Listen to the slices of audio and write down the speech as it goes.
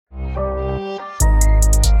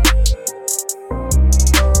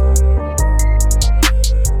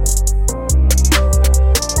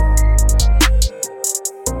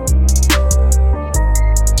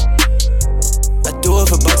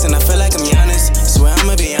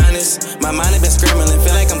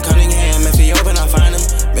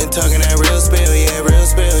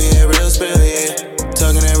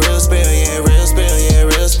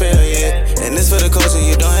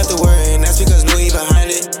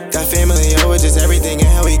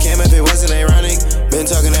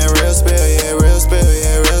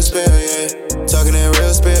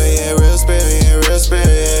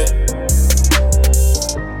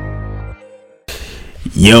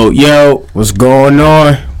Yo, what's going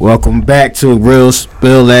on? Welcome back to Real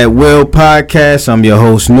Spill at Will podcast. I'm your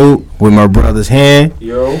host, Newt, with my brother's hand.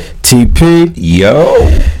 Yo. TP.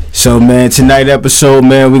 Yo. So, man, tonight episode,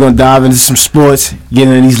 man, we're going to dive into some sports, get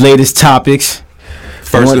into these latest topics.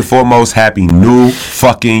 First and foremost, happy new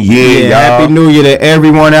fucking year, y'all. Happy New Year to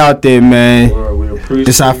everyone out there, man. We appreciate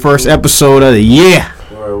This is our first episode of the year.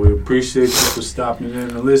 We appreciate you for stopping in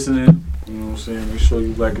and listening. You know what I'm saying? Make sure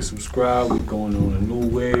you like and subscribe. We're going on a new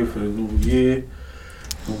wave for the new year.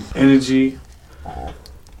 New energy.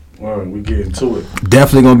 We getting to it.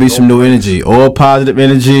 Definitely going to be some new energy. All positive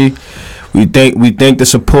energy. We thank the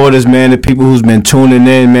supporters, man, the people who's been tuning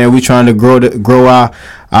in, man. We trying to grow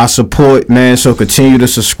our support, man. So continue to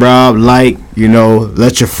subscribe, like,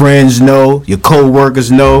 let your friends know, your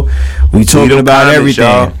co-workers know. We talking about comments, everything.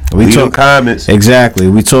 Y'all. We talk comments. Exactly.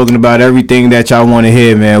 We talking about everything that y'all want to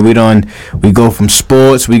hear, man. We go from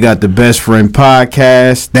sports. We got the Best Friend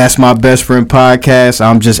podcast. That's my Best Friend podcast.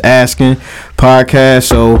 I'm just asking podcast.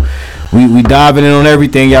 So we diving in on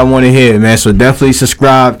everything y'all want to hear, man. So definitely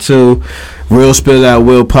subscribe to Real Spill at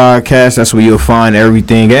Will podcast. That's where you'll find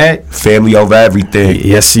everything at. Family over everything.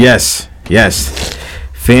 Yes.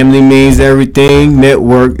 Family means everything.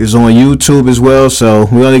 Network is on YouTube as well. So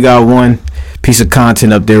we only got one piece of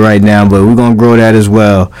content up there right now, but we're going to grow that as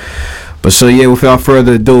well. But so, yeah, without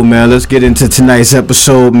further ado, man, let's get into tonight's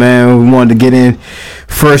episode, man. We wanted to get in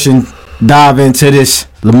first and dive into this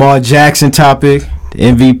Lamar Jackson topic. The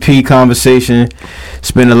MVP conversation.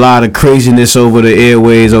 It's been a lot of craziness over the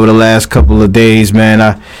airways over the last couple of days,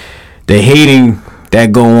 man. The hating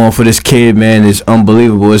that going on for this kid, man, is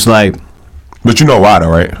unbelievable. It's like, but you know why, though,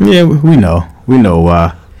 right? Yeah, we know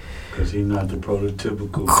why. Because he's not the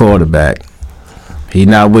prototypical quarterback. He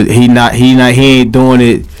ain't doing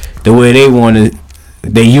it the way they want it.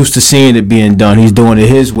 They used to seeing it being done. He's doing it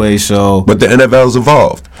his way. So, but the NFL's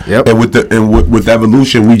evolved. Yep. And with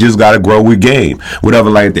evolution, we just gotta grow with game.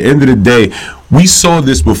 Whatever. Like at the end of the day, we saw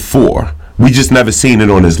this before. We just never seen it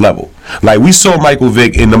on this level. Like we saw Michael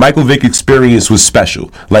Vick, and the Michael Vick experience was special.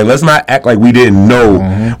 Like let's not act like we didn't know.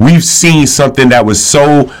 Mm-hmm. We've seen something that was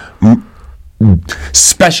so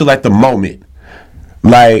special at the moment.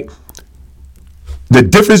 Like the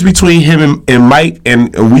difference between him and Mike,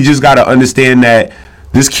 and we just gotta understand that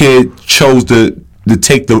this kid chose to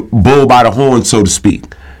take the bull by the horn, so to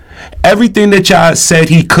speak. Everything that y'all said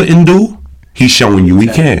he couldn't do, he's showing you he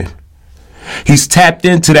can. He's tapped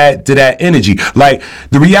into that energy. Like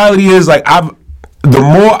the reality is, like the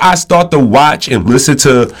more I start to watch and listen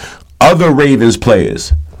to other Ravens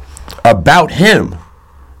players about him,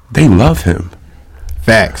 they love him.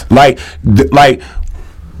 Facts. Like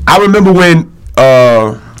I remember when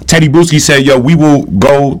Teddy Bruschi said, "Yo, we will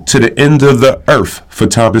go to the end of the earth for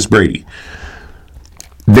Thomas Brady."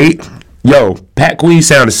 Pat Queen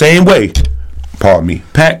sound the same way. Pardon me.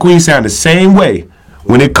 Pat Queen sound the same way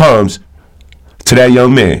when it comes to that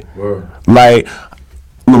young man. Word. Like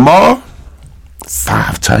Lamar,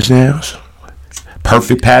 5 touchdowns,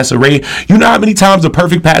 perfect passer rating. You know how many times a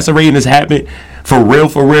perfect passer rating has happened for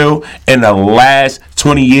real in the last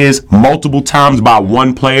 20 years, multiple times by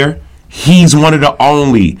one player? He's one of the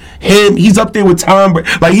only. He's up there with Tom Brady.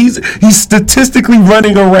 Like he's statistically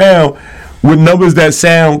running around with numbers that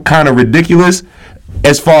sound kind of ridiculous,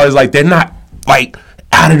 as far as like they're not like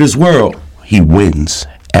out of this world. He wins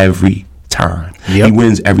every time. Yep. He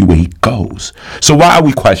wins everywhere he goes. So why are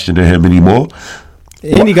we questioning him anymore?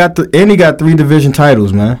 And he got 3 division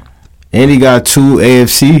titles, man. And he got 2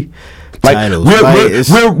 AFC titles.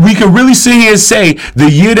 We can really sit here and say the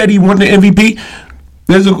year that he won the MVP,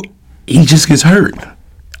 he just gets hurt.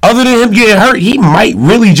 Other than him getting hurt, he might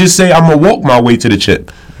really just say, "I'm gonna walk my way to the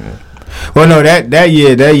chip." Well, no, that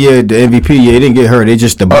year, the MVP year, he didn't get hurt. It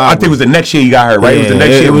just the bye. I think it was the next year he got hurt, right? Yeah, it was the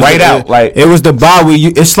next year, out. Like it was the bye where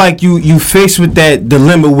it's like you faced with that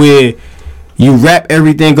dilemma where you wrap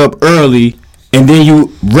everything up early and then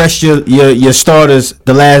you rest your starters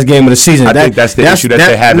the last game of the season. I think that's the issue that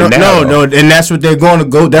they're having now. No, and that's what they're going to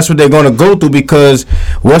go. That's what they're going to go through because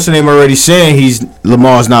what's the name already saying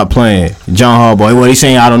Lamar's not playing. John Harbaugh. Well, he's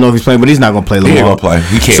saying I don't know if he's playing, but he's not going to play. Lamar. He ain't going to play.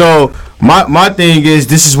 He can't. So my thing is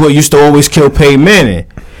this is what used to always kill Peyton Manning.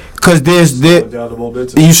 Because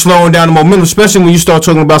you slowing down the momentum, especially when you start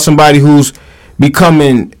talking about somebody who's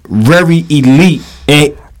becoming very elite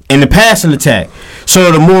in the passing attack.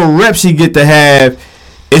 So the more reps he get to have,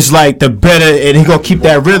 it's like the better, and he gonna keep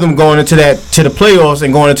that rhythm going into the playoffs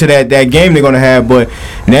and going into that game they're gonna have. But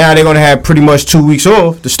now they're gonna have pretty much 2 weeks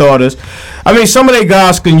off, the starters. I mean, some of their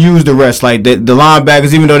guys can use the rest, like the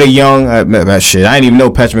linebackers, even though they're young. Shit, I didn't even know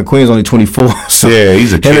Patrick McQueen's only 24. So yeah,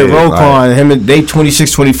 he's a kid. Him and Roquan, they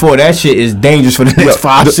 26, 24. That shit is dangerous for the next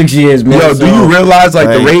 5-6 years, man. Yo, do you realize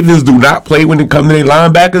the Ravens do not play when it comes to their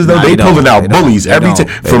linebackers though? They pulling out bullies every time.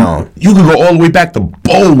 You can go all the way back to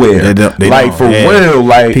Boulware, for real,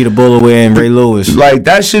 like Peter Boulware and Ray Lewis. Like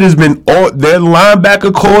that shit has been all their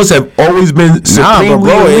linebacker cores have always been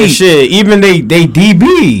supremely elite. Shit, even they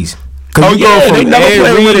DBs. Cause you go from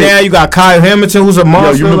Ed Reed now, you got Kyle Hamilton, who's a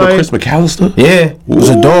monster. Yo, you remember Chris McAllister? Yeah, he was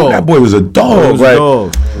a dog. That boy was a dog.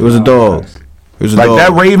 It was a dog.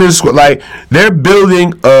 That Ravens squad, they're building.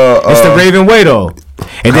 It's the Raven way though,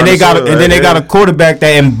 and then they got a quarterback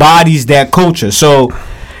that embodies that culture. So,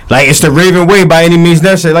 it's the Raven way by any means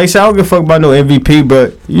necessary. Like I said, I don't give a fuck about no MVP,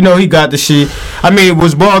 but he got the shit. I mean,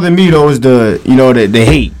 what's bothering me though is the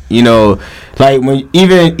hate. When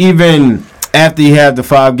even after you have the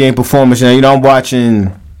 5-game performance, and I'm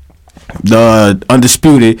watching the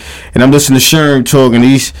Undisputed, and I'm listening to Sherm talk, and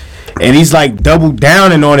he's like double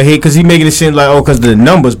downing on the hate because he's making it seem like because of the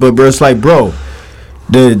numbers, but bro, it's like bro,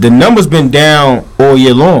 the numbers been down all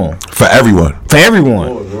year long for everyone.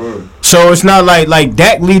 So it's not like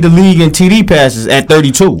Dak lead the league in TD passes at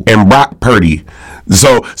 32, and Brock Purdy.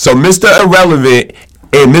 So Mr. Irrelevant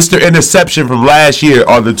and Mr. Interception from last year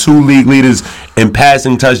are the 2 league leaders in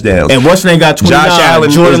passing touchdowns. And what's name got 29? Josh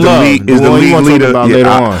Allen Jordan is the league leader. Later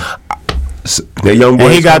on. That young boy.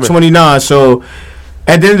 And he got 29. So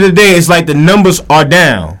at the end of the day, it's like the numbers are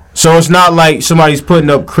down. So it's not like somebody's putting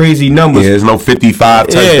up crazy numbers. Yeah, there's no 55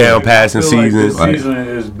 touchdown passing season. This season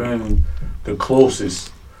has been the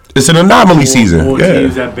closest. It's an anomaly season. More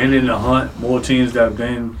teams that have been in the hunt. More teams that have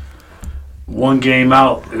been one game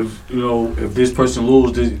out. If this person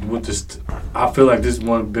loses with this, I feel like this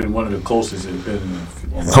been one of the closest it's been.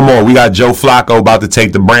 Come on, we got Joe Flacco about to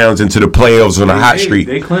take the Browns into the playoffs on a hot streak.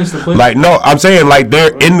 They clinched the playoffs. No, I'm saying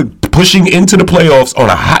they're pushing into the playoffs on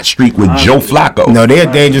a hot streak with Joe Flacco. No, they're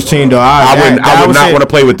a dangerous team though. I would not want to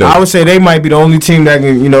play with them. I would say they might be the only team that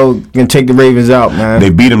can take the Ravens out, man. They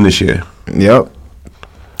beat them this year. Yep.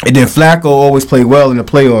 And then Flacco always played well in the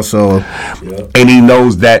playoffs, so and he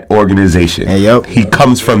knows that organization. Yep. He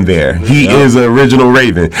comes from there. He is an original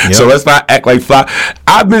Raven. Yep. So let's not act like Flacco.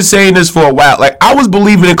 I've been saying this for a while. I was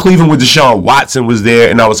believing in Cleveland when Deshaun Watson was there,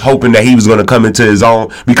 and I was hoping that he was going to come into his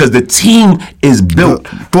own because the team is built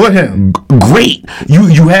for him. Great.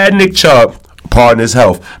 You had Nick Chubb. Pardon his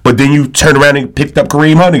health, but then you turn around and picked up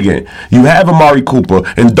Kareem Hunt again. You have Amari Cooper,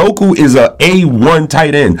 and Doku is a A1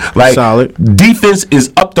 tight end. Solid defense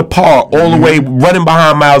is up to par all the way, running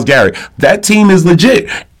behind Myles Garrett. That team is legit,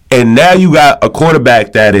 and now you got a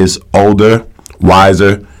quarterback that is older,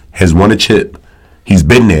 wiser, has won a chip. He's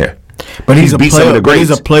been there. But he's a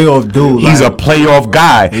playoff dude. He's a playoff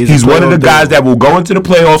guy. He's one of the guys that will go into the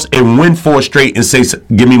playoffs and win 4 straight and say,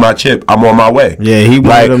 "Give me my chip. I'm on my way." Yeah, he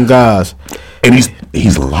one of them guys. And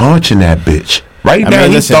he's launching that bitch. Right now,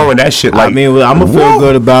 he's throwing that shit like. I'm gonna feel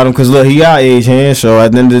good about him because look, he our age, man. So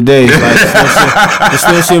at the end of the day,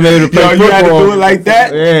 it's still able to play football. You had to do it like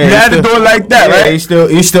that. Yeah, you had to do it like that, right?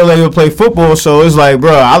 He's still able to play football. So it's like,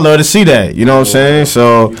 bro, I love to see that. You know what I'm saying?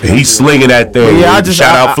 So he's slinging that thing. Yeah,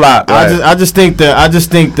 shout out Flop. I just think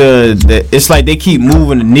the it's like they keep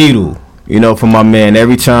moving the needle. For my man,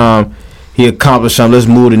 every time he accomplished something, let's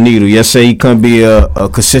move the needle. Yes, say he couldn't be a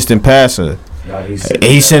consistent passer.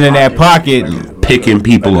 He's sitting in that pocket, picking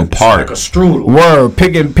people apart. Like a strudel. Word,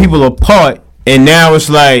 picking people apart, and now it's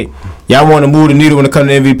like y'all want to move the needle when it comes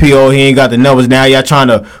to MVP. Oh, he ain't got the numbers. Now y'all trying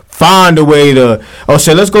to find a way to. Oh,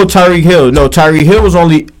 say let's go Tyreek Hill. No, Tyreek Hill was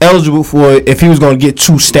only eligible for it if he was going to get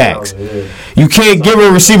 2 stacks. You can't give a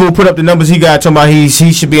receiver who put up the numbers he got. Talking about he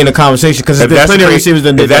should be in the conversation because there's plenty of receivers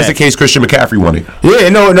that did that. If that's the case, Christian McCaffrey won it. Yeah,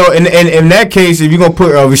 no. And in that case, if you're gonna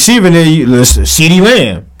put a receiver in there, CeeDee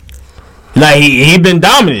Lamb. He been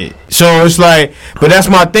dominant, so it's like, but that's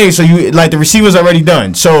my thing. So you the receiver's already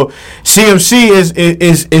done. So CMC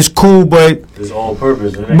is cool, but it's all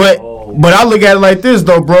purpose. But I look at it like this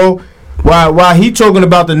though, bro. Why he talking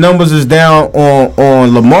about the numbers is down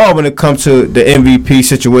on Lamar when it comes to the MVP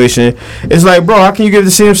situation? It's like, bro, how can you give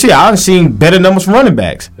it to CMC? I've seen better numbers from running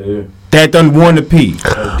backs. Yeah. That done won the P.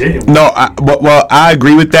 No, I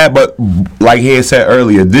agree with that, but like he had said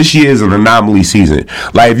earlier, this year is an anomaly season.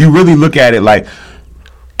 If you really look at it,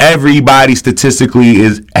 everybody statistically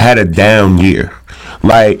had a down year.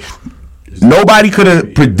 Nobody could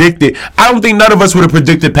have predicted. I don't think none of us would have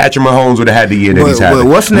predicted Patrick Mahomes would have had the year that he's had.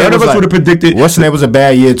 None of us would have predicted. What's the name was a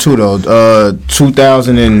bad year too though.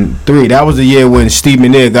 2003. That was the year when Steve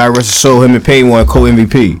McNair, God rest his soul, him and Payne won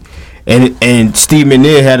co-MVP, and Steve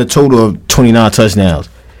McNair had a total of 29 touchdowns,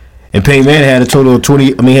 and Payne Manning had a total of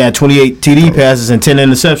 20. He had 28 TD passes and 10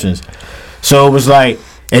 interceptions. So it was like.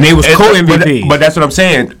 And they was co-MVP. But that's what I'm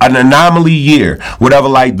saying. An anomaly year. Whatever,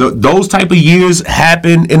 like, those type of years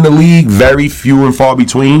happen in the league. Very few and far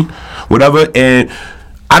between. Whatever. And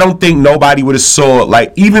I don't think nobody would have saw,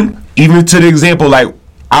 like, even to the example, like,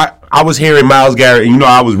 I was hearing Myles Garrett, and,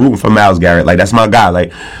 I was rooting for Myles Garrett. Like, that's my guy.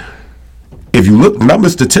 Like, if you look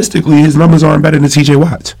numbers statistically, his numbers aren't better than T.J.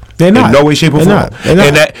 Watt's. They're not. In no way, shape, or form.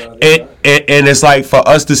 They're not. And it's like for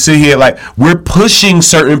us to sit here, like we're pushing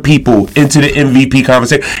certain people into the MVP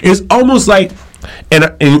conversation. It's almost like, and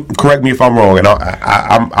correct me if I'm wrong, and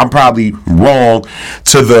I'm probably wrong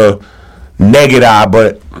to the naked eye,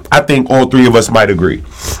 but I think all three of us might agree.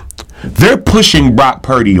 They're pushing Brock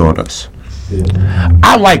Purdy on us. Yeah.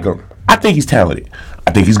 I like him. I think he's talented.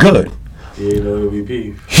 I think he's good. He ain't no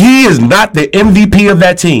MVP. He is not the MVP of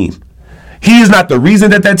that team. He is not the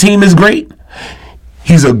reason that team is great.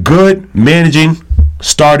 He's a good managing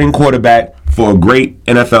starting quarterback for a great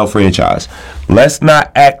NFL franchise. Let's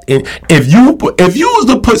not act in. If you was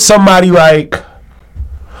to put somebody like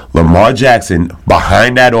Lamar Jackson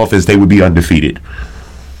behind that offense, they would be undefeated.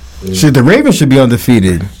 Shit, the Ravens should be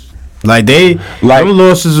undefeated. Like them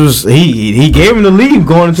losses was he gave him the lead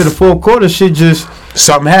going into the fourth quarter. Shit just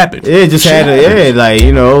something happened. It just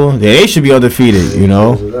they should be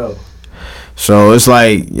undefeated. So it's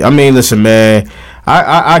like, I mean, listen, man.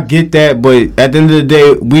 I get that, but at the end of the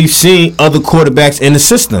day, we've seen other quarterbacks in the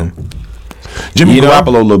system. Jimmy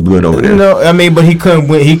Garoppolo looked good over there. But he couldn't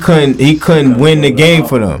win. He couldn't win the game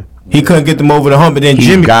for them. He couldn't get them over the hump. And then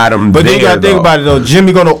Jimmy got him. But then you got to think about it though.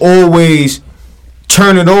 Jimmy gonna always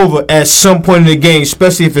turn it over at some point in the game,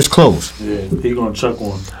 especially if it's close. Yeah, he gonna chuck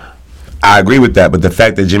one. I agree with that, but the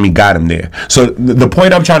fact that Jimmy got him there. So the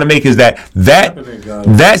point I'm trying to make is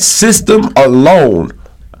that system alone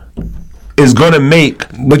is going to make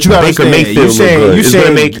Baker Mayfield look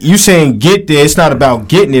good. You saying get there. It's not about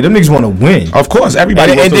getting it. Them niggas want to win. Of course,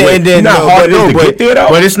 everybody wants to win. You know how hard it is to get there, though?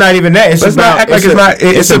 But it's not even that.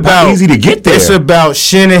 It's about easy to get there. It's about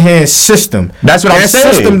Shanahan's system. That's what I'm saying.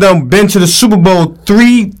 That system done been to the Super Bowl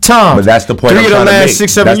 3 times. But that's the point I'm trying to make.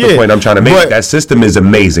 6, 7 years. That's the point I'm trying to make. That system is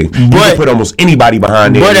amazing. You can put almost anybody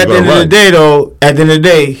behind it. But at the end of the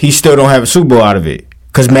day, he still don't have a Super Bowl out of it.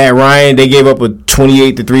 Because Matt Ryan, they gave up a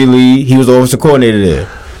 28-3 lead. He was the offensive coordinator there.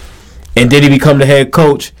 And did he become the head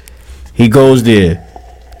coach? He goes there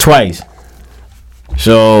twice.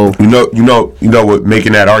 So you know what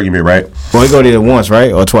making that argument, right? Well, he go there once,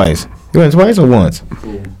 right? Or twice? He went twice or once?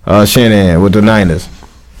 Shanahan with the Niners.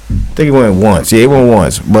 I think he went once. Yeah, he went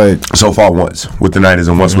once. But so far once with the Niners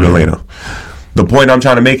and once with Atlanta. The point I'm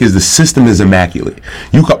trying to make is the system is immaculate.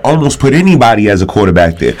 You could almost put anybody as a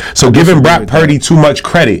quarterback there. So giving Brock Purdy too much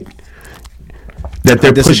credit that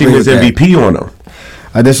they're pushing his MVP on him.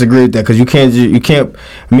 I disagree with that because you can't.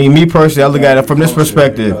 I mean, me personally, I look at it from this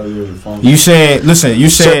perspective. You saying, listen, you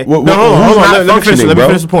saying, hold on. Let me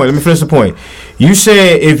finish the point. You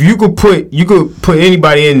saying if you could put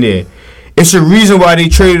anybody in there, it's a reason why they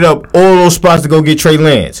traded up all those spots to go get Trey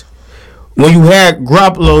Lance. When you had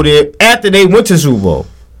Garoppolo there after they went to Super Bowl.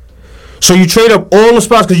 So you trade up all the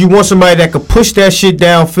spots because you want somebody that could push that shit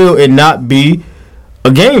downfield and not be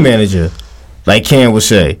a game manager, like Cam would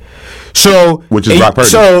say. So which is Brock Purdy.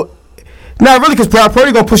 So not really, because Brock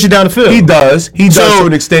Purdy gonna push it down the field. He does to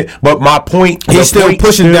an extent. But my point, he's still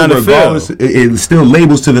pushing down the field. It still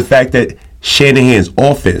labels to the fact that Shanahan's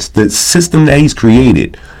offense, the system that he's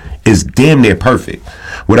created, is damn near perfect,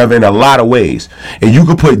 whatever, in a lot of ways. And you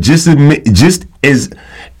could put just as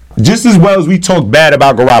well as we talk bad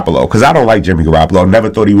about Garoppolo, because I don't like Jimmy Garoppolo. I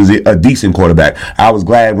never thought he was a decent quarterback. I was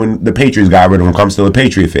glad when the Patriots got rid of him. I'm still a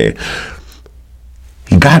Patriot fan.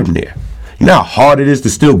 He got him there. You know how hard it is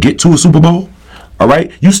to still get to a Super Bowl? All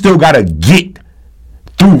right? You still got to get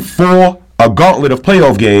through a gauntlet of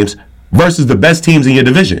playoff games versus the best teams in your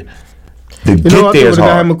division. To get there is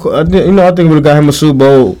hard. I think we would have got him a Super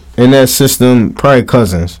Bowl in that system, probably Kirk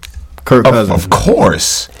Cousins. Of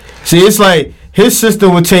course. See, it's like his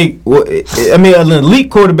system would take. An elite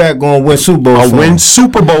quarterback going to win Super Bowls. Win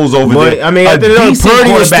Super Bowls over there. I mean, at the end of the day,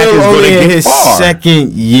 Purdy is still only in his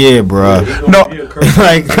second year, bro. No,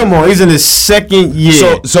 like, come on, he's in his second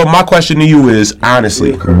year. So my question to you is,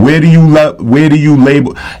 honestly, where do you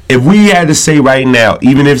label? If we had to say right now,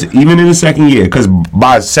 even in the second year, because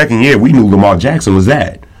by second year we knew Lamar Jackson was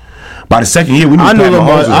that. By the second year, we knew I knew Pat Lamar.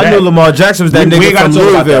 Mahomes was I that. knew Lamar Jackson was that We nigga ain't gotta from talk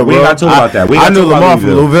about Louisville, that. We ain't bro. gotta talk about that. We ain't I gotta knew talk about Lamar from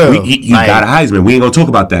Louisville. He got a Heisman. We ain't gonna talk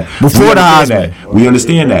about that. Before We the understand Heisman. that. We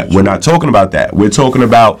understand that. We're not talking about that. We're talking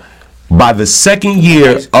about by the second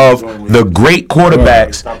year of the great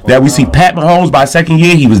quarterbacks that we see. Pat Mahomes, by second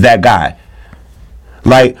year, he was that guy.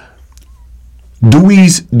 Like, do we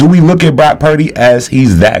look at Brock Purdy as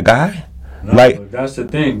he's that guy? No, Like, but that's the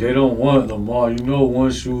thing. They don't want Lamar. You know,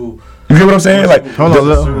 once you get what I'm saying? Like, hold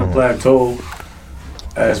on, a certain plateau,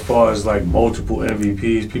 as far as like multiple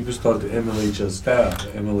MVPs, people start to emulate your style,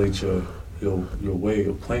 emulate your way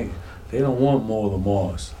of playing. They don't want more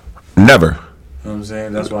Lamars. never. You know what I'm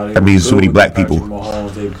saying? That's why they That means good too many with black Patrick people.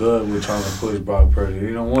 Mahomes, they good with trying to push Brock Purdy.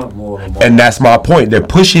 They don't want more Lamar. And that's my point. They're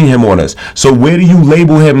pushing him on us. So where do you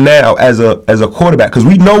label him now as a quarterback? Because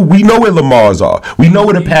we know where Lamar's are. We know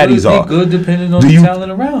where the Patties are. Good depending on Do the you-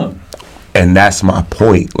 talent around. And that's my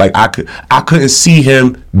point. Like I couldn't see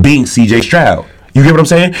him being C.J. Stroud. You get what I'm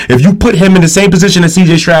saying? If you put him in the same position that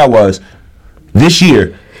C.J. Stroud was this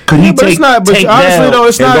year, could he But take? it's not. But take honestly, down though,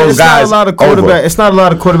 it's and not. those It's not a guys lot of over? quarterbacks. It's not a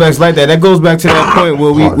lot of quarterbacks like that. That goes back to that point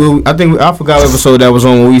where I forgot what episode that was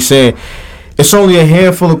on when we said it's only a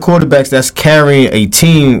handful of quarterbacks that's carrying a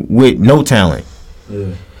team with no talent.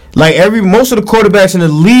 Yeah. Like most of the quarterbacks in the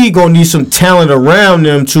league gonna need some talent around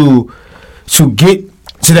them to get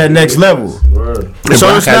to that next level. Word. And So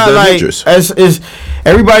Brock it's has not the like Avengers.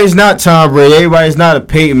 everybody's not Tom Brady. Everybody's not a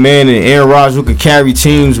Peyton Manning and Aaron Rodgers who could carry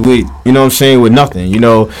teams with, you know what I'm saying, with nothing. You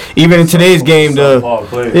know, even in today's game,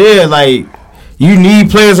 like you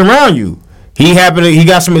need players around you. He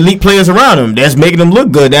got some elite players around him. That's making them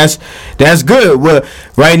look good. That's good. Well,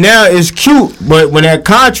 right now it's cute, but when that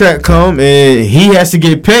contract come and he has to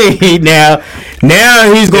get paid now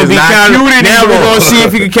he's gonna be counted. Now we're gonna see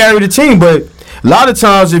if he can carry the team. But a lot of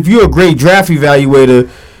times, if you're a great draft evaluator,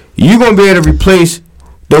 you're gonna be able to replace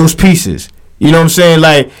those pieces. You know what I'm saying?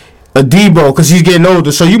 Like a Debo, because he's getting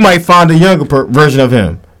older, so you might find a younger version of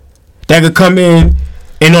him that could come in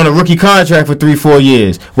and on a rookie contract for 3-4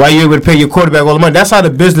 years while you're able to pay your quarterback all the money. That's how the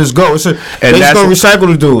business goes. They just gonna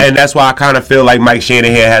recycle the dude. And that's why I kind of feel like Mike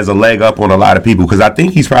Shanahan has a leg up on a lot of people because I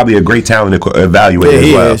think he's probably a great talented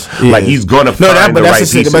evaluator as well. Like he's gonna find the right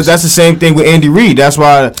pieces. But that's the same thing with Andy Reid. That's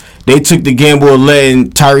why they took the gamble of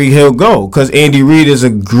letting Tyreek Hill go, because Andy Reid is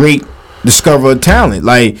a great discoverer of talent.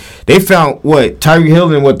 Like they found Tyreek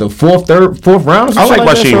Hill in the fourth round. I like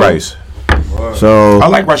Rasheed Rice. So I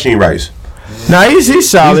like Rasheed Rice. Nah, he's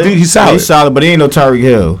solid. He's solid. He's solid, but he ain't no Tyreek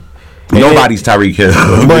Hill. Nobody's Tyreek Hill.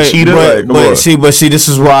 But see, this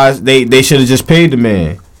is why they should have just paid the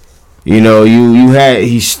man. You know,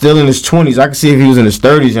 he's still in his 20s. I can see if he was in his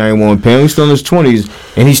 30s, I ain't want to pay him. He's still in his 20s,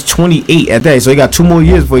 and he's 28 at that. So he got 2 more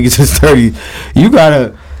years before he gets his 30s. You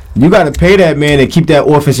gotta pay that man and keep that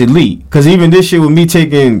offense elite. Because even this year with me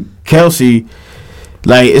taking Kelsey,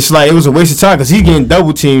 it's like it was a waste of time because he's getting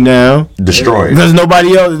double teamed now. Destroyed. Because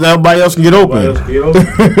nobody else can get open.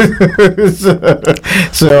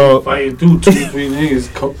 So fighting through 2-3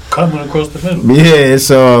 niggas coming across the middle. Yeah,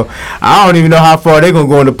 so I don't even know how far they're gonna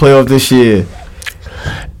go in the playoff this year.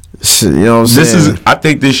 So, you know what I'm saying? I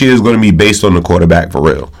think this year is going to be based on the quarterback for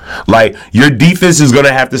real. Like your defense is going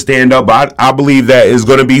to have to stand up. But I believe that is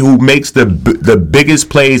going to be who makes the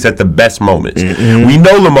biggest plays at the best moments. Mm-hmm. We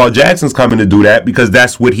know Lamar Jackson's coming to do that because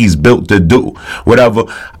that's what he's built to do. Whatever.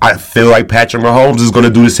 I feel like Patrick Mahomes is going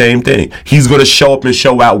to do the same thing. He's going to show up and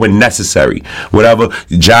show out when necessary. Whatever.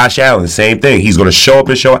 Josh Allen, same thing. He's going to show up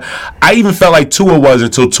and show out. I even felt like Tua was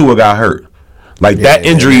until Tua got hurt. That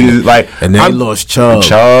injury is and then he lost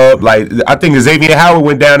Chubb. I think Xavier Howard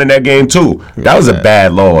went down in that game too. That was a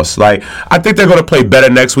bad loss. I think they're gonna play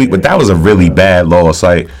better next week, but that was a really bad loss.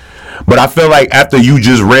 But I feel like after you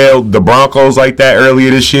just railed the Broncos like that earlier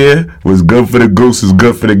this year, was good for the goose, is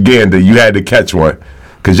good for the gander. You had to catch one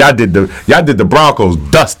because y'all did the Broncos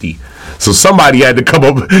dusty. So somebody had to come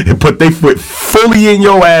up and put their foot fully in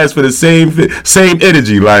your ass for the same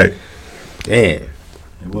energy. Damn.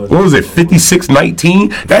 What was it,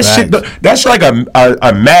 56-19? That's like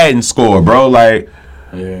a Madden score, bro. Yeah,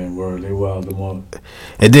 word, they wild them up.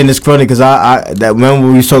 And then it's funny because I remember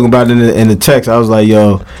we was talking about it in the text. I was like,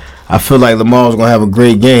 yo, I feel like Lamar was gonna have a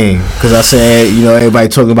great game because I said, everybody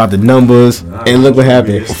talking about the numbers, and look what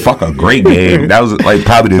happened. Fuck a great game. That was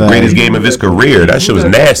probably the greatest game of his career. That shit was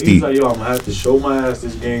nasty. He's like, yo, I'm gonna have to show my ass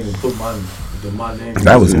this game and put my name.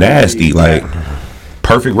 That was nasty.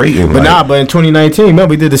 Perfect rating. But in 2019,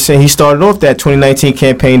 remember he did the same. He started off that 2019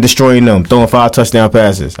 campaign destroying them, throwing 5 touchdown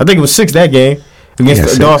passes. I think it was 6 that game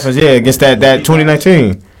against the Dolphins. Yeah, against that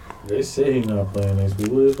 2019. They say he's not playing next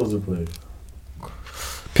week. What are they supposed to play?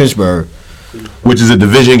 Pittsburgh. which is a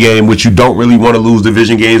division game, which you don't really want to lose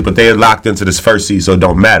division games, but they're locked into this first seed, so it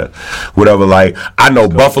don't matter. Whatever, like, I know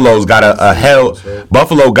Buffalo got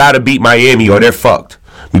to beat Miami or they're fucked.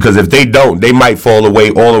 Because if they don't, they might fall away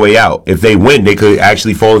all the way out. If they win, they could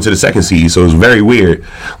actually fall into the second seed. So it's very weird.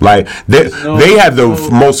 Like, they have the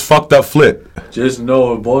most fucked up flip. Just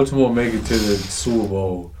know if Baltimore make it to the Super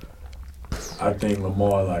Bowl, I think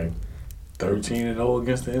Lamar, like, 13-0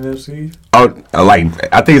 against the NFC. Oh, like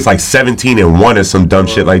I think it's like 17-1 or some dumb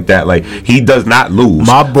shit like that. Like, he does not lose.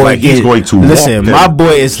 My boy, like, he's going to listen. My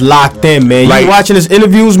boy is locked in, man. Like, you watching his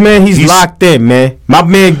interviews, man? He's locked in, man. My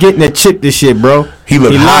man getting a chip this shit, bro. He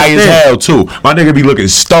look high as hell too. My nigga be looking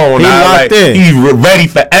stoned. He locked in. He's ready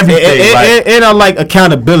for everything. And I like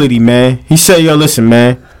accountability, man. He said, "Yo, listen,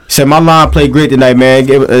 man." He said, "My line played great tonight, man.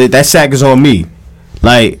 That sack is on me."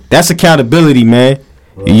 Like, that's accountability, man.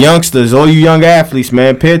 Youngsters, all you young athletes,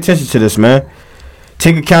 man, pay attention to this, man.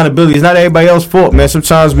 Take accountability. It's not everybody else's fault, man.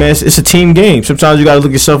 Sometimes, man, it's a team game. Sometimes you gotta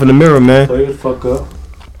look yourself in the mirror, man. Play the fuck up.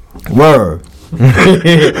 Word.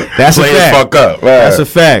 That's play a fact. The fuck up. Right. That's a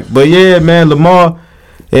fact. But yeah, man, Lamar,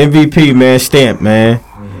 MVP, man, stamp, man.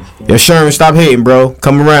 Yo, Sherman, stop hating, bro.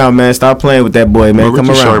 Come around, man. Stop playing with that boy, man. Come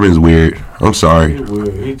around. Sherman's weird. I'm sorry. He's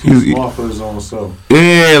weird. He too smart for his own self.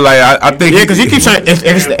 Yeah, like I think. Yeah, because he keeps saying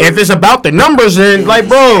if it's about the numbers, and like,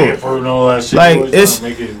 bro, like it's.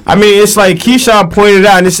 I mean, it's like Keyshawn pointed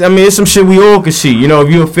out. And it's some shit we all can see. You know,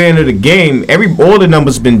 if you're a fan of the game, all the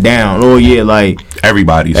numbers been down all year. Like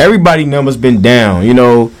everybody numbers been down. You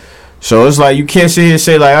know, so it's like you can't sit here and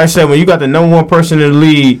say, like I said, when you got the number one person in the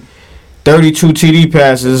league, 32 TD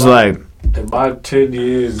passes, like in my 10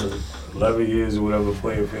 years, 11 years, or whatever,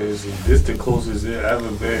 playing fantasy, this the closest it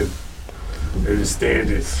ever been in the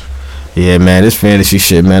standards. Yeah, man, this fantasy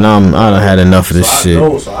shit, man. I done had enough of this shit.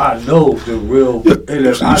 I know the real.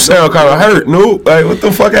 You sound kind of hurt, Newt. Like, what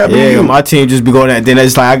the fuck happened? Yeah, my team just be going that. Then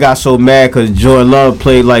it's like I got so mad because Jordan Love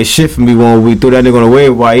played like shit for me when we threw that nigga on the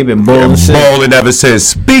waiver wire. He been balling since. Balling ever since.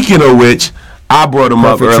 Speaking of which, I brought him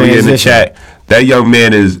up earlier in the chat. That young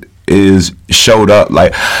man is showed up.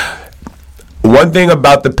 Like, one thing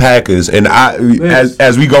about the Packers, and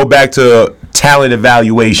as we go back to talent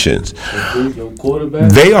evaluations,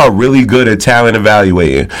 they are really good at talent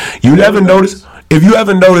evaluating. You never notice, if you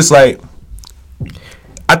ever notice, like,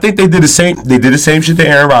 I think they did the same shit to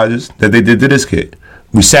Aaron Rodgers that they did to this kid.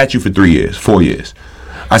 We sat you for 4 years.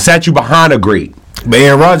 I sat you behind a great. But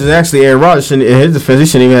Aaron Rodgers, in his defense, he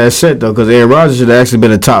shouldn't even have set though, because Aaron Rodgers should have actually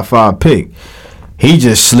been a top 5 pick. He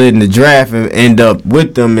just slid in the draft and end up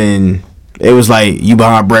with them, and it was like you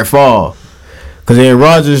behind Brett Favre. Because Aaron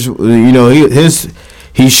Rodgers, you know,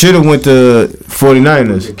 he should have went to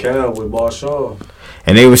 49ers. With Marshall.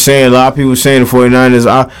 And they were saying, a lot of people were saying the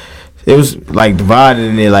 49ers, it was like divided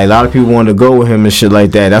in there. Like, a lot of people wanted to go with him and shit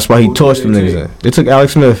like that. That's why he torched them niggas. They took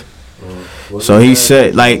Alex Smith. So he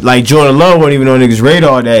said, like Jordan Love wasn't even on niggas'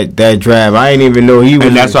 radar that draft. I didn't even know he was.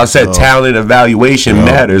 And that's why I said talent evaluation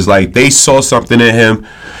matters. Like, they saw something in him,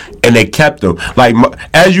 and they kept him. Like,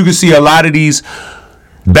 as you can see, a lot of these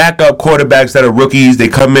backup quarterbacks that are rookies, they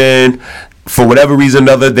come in for whatever reason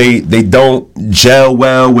or another, they don't gel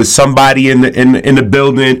well with somebody in the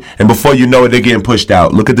building, and before you know it, they're getting pushed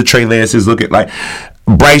out. Look at the Trey Lances. Look at, like,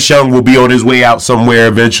 Bryce Young will be on his way out somewhere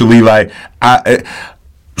eventually. Like,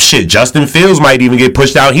 shit, Justin Fields might even get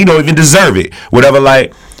pushed out. He don't even deserve it. Whatever,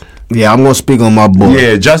 like. Yeah, I'm going to speak on my boy.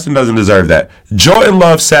 Yeah, Justin doesn't deserve that. Jordan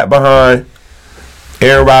Love sat behind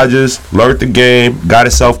Aaron Rodgers, learned the game, got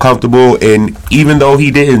himself comfortable, and even though he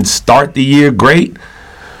didn't start the year great,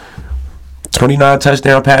 29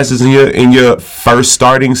 touchdown passes in your first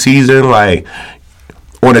starting season, like,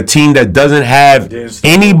 on a team that doesn't have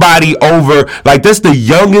anybody over, like, that's the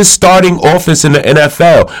youngest starting offense in the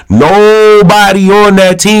NFL. Nobody on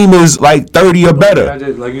that team is like 30 or better.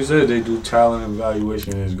 Like you said, they do talent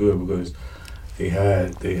evaluation is good because they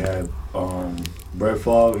had Brett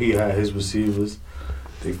Favre, he had his receivers.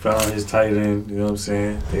 They found his tight end, you know what I'm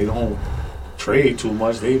saying? They don't trade too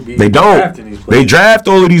much. They don't. They draft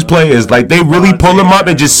all of these players. Like, they really pull them up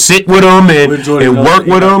and just sit with them and work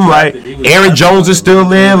with them. Like, Aaron Jones is still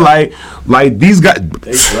there. Like these guys.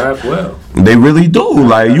 They draft well. They really do.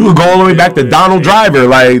 Like, you would go all the way back to Donald Driver.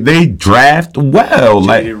 Like, they draft well.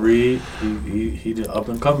 Like, Reed, he did up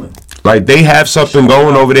and coming. Like, they have something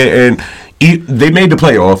going over there, and they made the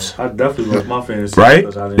playoffs. I definitely love my fantasy. Right?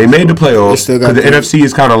 They made the playoffs because the NFC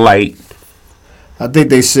is kind of light. I think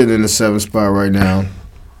they sit in the 7th spot right now.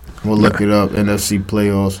 We'll look it up. NFC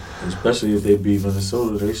playoffs. Especially if they beat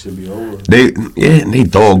Minnesota, they should be over. They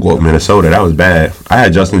dog walked Minnesota. That was bad. I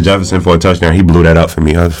had Justin Jefferson for a touchdown. He blew that up for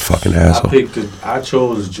me. I was a fucking asshole. I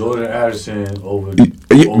chose Jordan Addison over.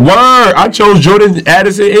 Word. I chose Jordan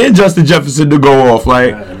Addison and Justin Jefferson to go off.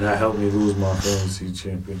 Like, and that helped me lose my fantasy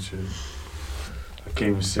championship. I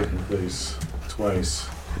came in second place twice,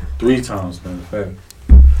 3 times, matter of fact.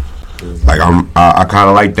 Like I kind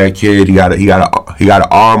of like that kid. He got an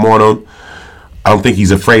arm on him. I don't think he's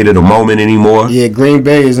afraid of the moment anymore. Yeah, Green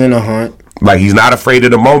Bay is in a hunt. Like, he's not afraid of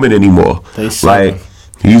the moment anymore. Like,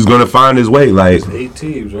 he's gonna find his way. Like, it's 8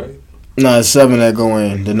 teams, right? No, it's 7 that go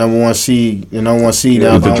in. The number one seed. The number one seed.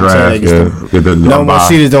 With the draft. The number one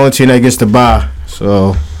seed is the only team that gets to bye.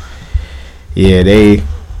 So, yeah, they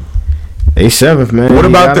 7th, man. What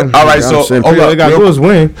about the? All right, so all they got to do is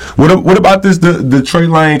win. What about this the Detroit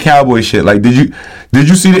Lion Cowboy shit? Like, did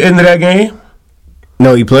you see the end of that game?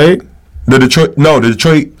 No, he played. The Detroit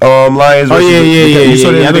Lions. Oh yeah. You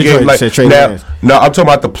saw the end of the game. Like, no, I'm talking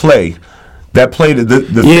about the play. That play,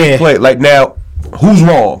 the fake play. Like, now, who's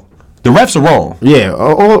wrong? The refs are wrong. Yeah,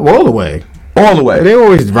 all the way. All the way. They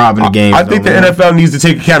always robbing the game. I think the NFL needs to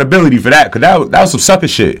take accountability for that, because that was some sucker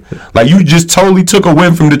shit. Like, you just totally took a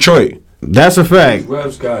win from Detroit. That's a fact.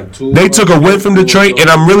 They took a win from Detroit, and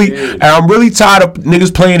I'm really tired of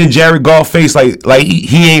niggas playing in Jared Goff's face like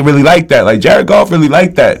he ain't really like that. Like, Jared Goff really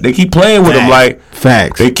like that. They keep playing with him like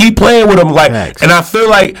facts. They keep playing with him like, facts. And I feel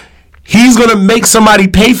like he's gonna make somebody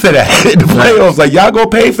pay for that in the playoffs. Like, y'all gonna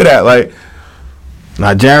pay for that. Like,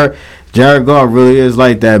 now Jared Goff really is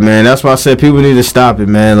like that, man. That's why I said people need to stop it,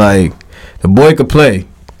 man. Like, the boy could play.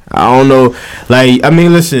 I don't know. Like, I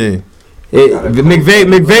mean, listen. McVay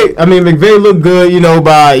looked good,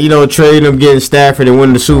 by trading him, getting Stafford, and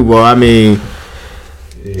winning the Super Bowl. I mean,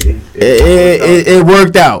 it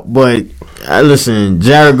worked out, but listen,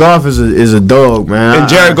 Jared Goff is a dog, man. And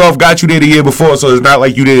Jared Goff got you there the year before, so it's not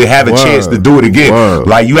like you didn't have a chance to do it again.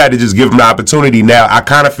 Like, you had to just give him the opportunity. Now, I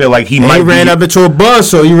kind of feel like he ran up into a buzz,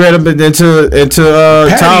 so he ran up into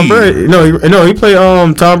Tom Brady. No, he played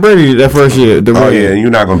Tom Brady that first year. Yeah, you're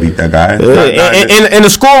not gonna beat that guy. And the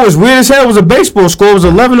score was weird as hell. It was a baseball score. It was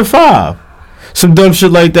 11-5, some dumb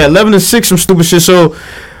shit like that. 11-6, some stupid shit. So,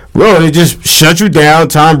 bro, they just shut you down.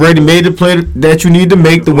 Tom Brady made the play that you need to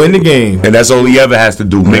make to win the game. And that's all he ever has to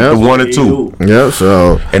do, make the 1 or 2. Yeah,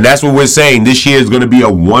 so. And that's what we're saying. This year is going to be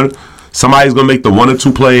somebody's going to make the 1 or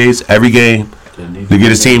 2 plays every game to get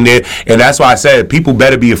his team there. And that's why I said people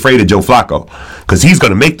better be afraid of Joe Flacco, because he's going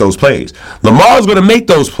to make those plays. Lamar's going to make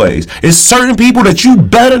those plays. It's certain people that you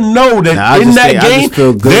better know that in that game,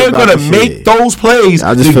 they're going to make those plays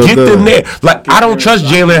to get them there. Like, I don't trust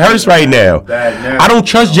Jalen Hurts right now. I don't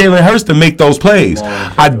trust Jalen Hurts to make those plays.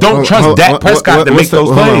 I don't trust Dak Prescott to make those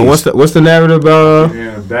plays. What's the narrative about?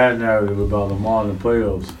 Yeah, bad narrative about Lamar in the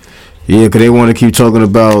playoffs. Yeah, because they want to keep talking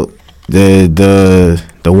about the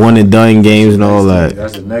one and done games and all that.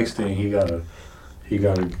 That's the next thing he gotta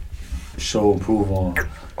show and prove on.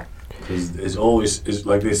 Because it's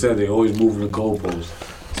like they said, they always moving the goalposts.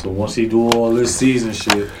 So once he do all this season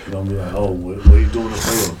shit, you're gonna be like, oh, what are you doing in the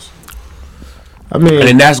playoffs? I mean,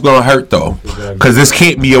 and that's gonna hurt though, because this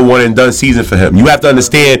can't be a one and done season for him. You have to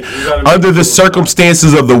understand, under the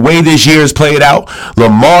circumstances of the way this year is played out,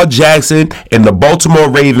 Lamar Jackson and the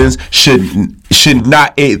Baltimore Ravens should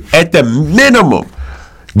not, at the minimum,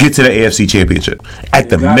 get to the AFC Championship. At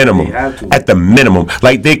the minimum.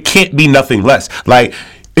 Like, there can't be nothing less. Like,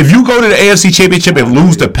 if you go to the AFC Championship and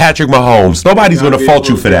lose to Patrick Mahomes, nobody's going to fault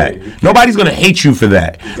you for that. Nobody's going to hate you for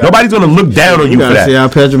that. Nobody's going to look down on you for that. See how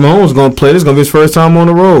Patrick Mahomes is going to play. This is going to be his first time on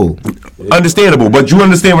the road. Understandable, but you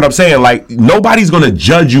understand what I'm saying. Like, nobody's going to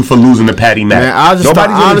judge you for losing to Patty Mac. Man, I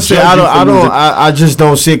just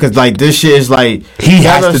don't see it, because, like, this shit is like, he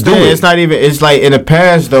has to do it. It's not even, it's like, in the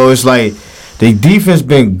past, though, it's like, the defense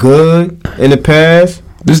been good in the past.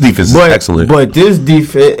 This defense is excellent. But this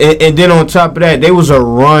defense, and then on top of that, they was a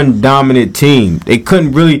run-dominant team. They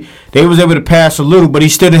couldn't really, they was able to pass a little, but he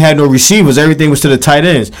still didn't have no receivers. Everything was to the tight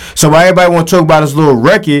ends. So while everybody want to talk about his little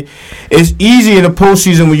record, it's easy in the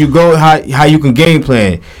postseason when you go how you can game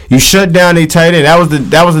plan. You shut down a tight end.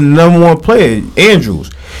 That was the number one player,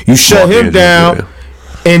 Andrews. You shut him down. Yeah.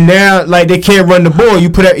 And now, like, they can't run the ball.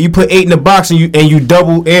 You put 8 in the box and you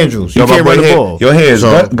double Andrews. You can't run the ball. Your head is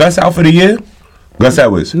Gus out for the year? Gus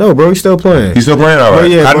Edwards? No, bro, he's still playing. He's still playing, all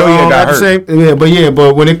right. Yeah, I know he got hurt.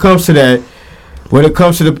 But when it comes to that, when it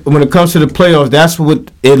comes to the playoffs, that's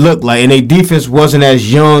what it looked like. And their defense wasn't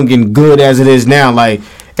as young and good as it is now. Like,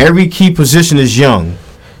 every key position is young,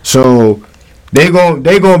 so they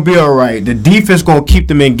gonna be all right. The defense gonna keep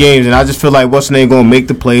them in games, and I just feel like what's name gonna make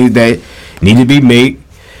the plays that need to be made.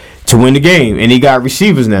 to win the game, and he got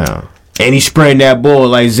receivers now, and he's spreading that ball.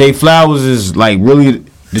 Like Zay Flowers is like really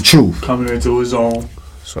the truth. Coming into his own.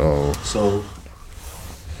 So.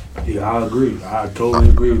 Yeah, I agree. I totally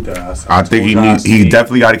agree with that. I think he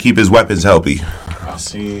definitely got to keep his weapons healthy. I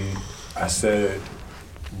said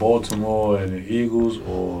Baltimore and the Eagles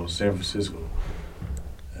or San Francisco.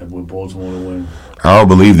 And with Baltimore to win. I don't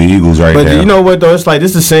believe the Eagles right now. But you know what though? It's like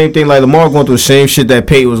this is the same thing. Like Lamar going through the same shit that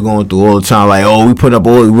Peyton was going through all the time. Like,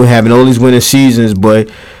 we're having all these winning seasons,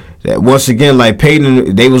 but once again, like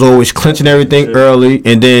Peyton, they was always clinching everything early,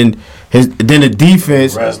 and then the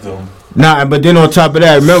defense. Rest them. Nah, but then on top of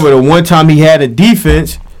that, remember the one time he had a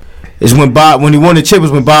defense is when he won the chip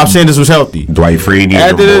was when Bob Sanders was healthy. Dwight Freeney.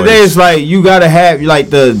 At the end of the day, it's like you gotta have like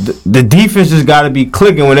the defense has gotta be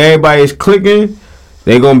clicking. When everybody is clicking,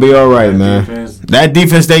 they gonna be all right, man. That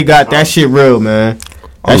defense they got, that shit real, man.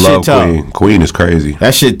 That shit tough. Queen. Queen is crazy.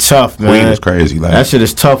 That shit tough, man. Queen is crazy. Like. That shit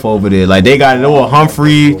is tough over there. Like they got it all.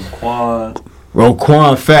 Humphrey,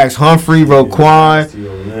 Roquan, facts. Humphrey,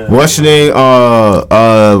 Roquan. What's your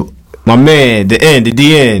name? My man, the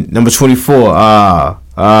DN, number 24.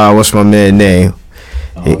 What's my man name?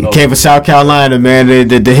 He came from South Carolina, man.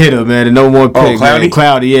 The hitter, man. The no more pick.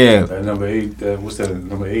 Cloudy, yeah. That number 8. What's that?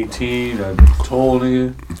 Number 18. That tall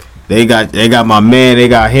nigga. They got my man. They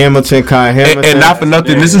got Hamilton, Kai Hamilton. And not for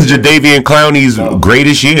nothing, this is Jadeveon Clowney's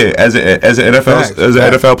greatest year as an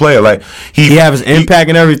NFL player. Like he has his impact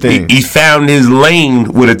and everything. He found his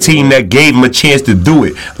lane with a team that gave him a chance to do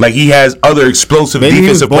it. Like he has other explosive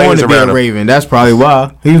defensive players around him. He was born to be a Raven. That's probably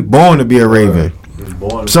why he was born to be a Raven.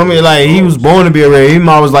 Somebody like he was born to be a Raven. His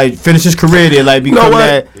mom was like finish his career there, like become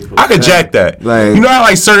that. I could jack that. Like, you know how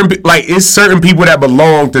like it's certain people that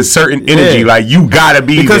belong to certain energy. Yeah. Like you gotta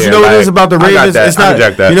be because there. You know what it is about the Ravens. It's not.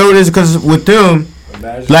 You know what it is because with them,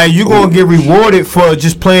 like you gonna get rewarded for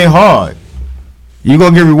just playing hard. You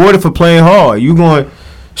gonna get rewarded for playing hard.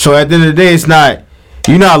 So at the end of the day, it's not.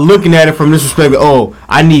 You're not looking at it from this perspective. Oh,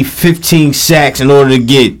 I need 15 sacks in order to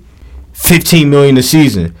get $15 million a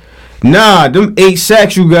season. Nah, them 8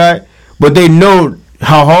 sacks you got, but they know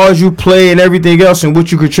how hard you play and everything else and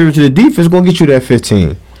what you contribute to the defense going to get you that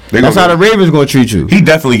 15. That's how the Ravens going to treat you. He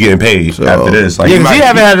definitely getting paid after this. Like, because he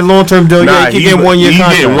haven't had a long-term deal yet. He getting 1 year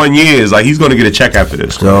contract. He getting 1 year. Like, he's going to get a check after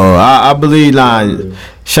this. So, I believe,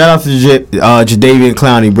 shout out to Jadeveon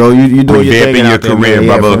Clowney, bro. You doing your thing out there, career,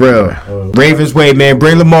 man. For real. Ravens way, man.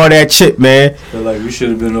 Bring Lamar that chip, man. Feel like we should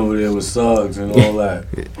have been over there with Suggs and all that.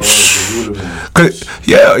 Because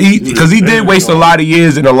he did waste a lot of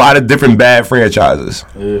years in a lot of different bad franchises.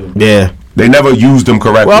 Yeah. They never used him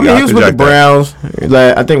correctly. Well, I mean, he was with the Browns.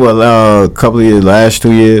 Like I think a couple of years, last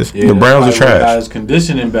 2 years. Yeah, the Browns are trash. Got his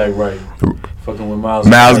conditioning back right. Fucking with Myles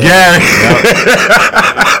Garrett.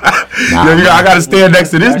 I gotta stand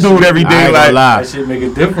next to this dude every day. Like that shit make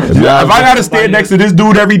a difference. If I gotta stand next to this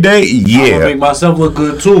dude every day, yeah, I'm gonna make myself look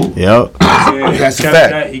good too. Yep. That's a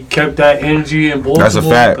fact. He kept that energy in Baltimore. That's a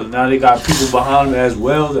fact. Because now they got people behind him as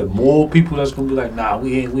well. That more people that's gonna be like, nah,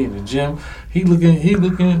 we in the gym. He's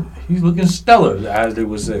looking stellar, as they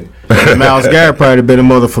would say. Myles Garrett probably been a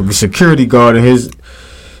motherfucking security guard in his.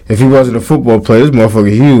 If he wasn't a football player, this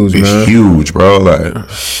motherfucker huge, man. He's huge, bro. Like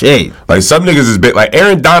shit. Like some niggas is big. Like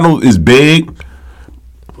Aaron Donald is big,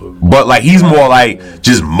 but like he's more like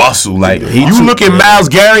just muscle. Like you look at Myles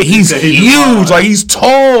Garrett, he's huge. Like he's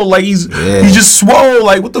tall. Like he's just swole.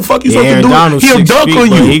 Like what the fuck you supposed to do? He'll dunk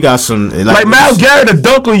on you. He got some like Myles Garrett to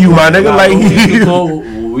dunk on you, my nigga.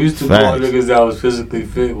 Like. We used to call niggas that was physically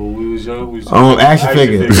fit when we was young. Action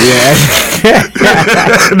figures. Yeah.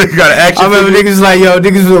 Nigga got an action. I remember niggas like, yo,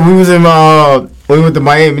 we was in when we went to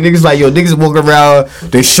Miami. Niggas like, yo, niggas walking around,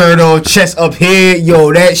 their shirt on, chest up here.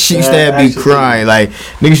 Yo, that shit used to have me crying. Like,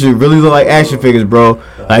 niggas should really look like action figures, bro.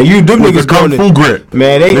 Like, them niggas kung fu grip.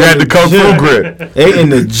 Man, they had the kung fu grip. They in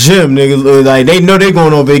the gym, niggas. Like, they know they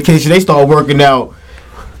going on vacation. They start working out.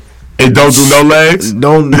 And don't do no legs?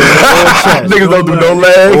 All chest. Niggas don't do no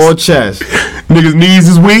legs? All chest. Niggas' knees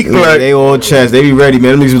is weak? Yeah, like, they all chest. They be ready,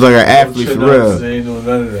 man. Them niggas was like an athlete for real. They ain't doing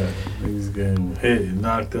none of that. Niggas getting hit and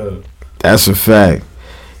knocked up. That's a fact.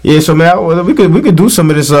 Yeah, so man, we could do some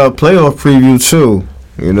of this playoff preview too.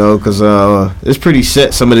 You know, because it's pretty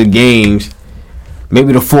set, some of the games.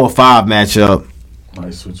 Maybe the 4-5 matchup.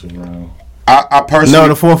 Might switch around. I personally...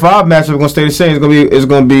 No, the 4-5 matchup is going to stay the same. It's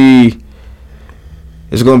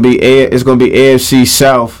going to be AFC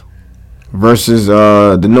South versus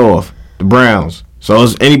the North, the Browns. So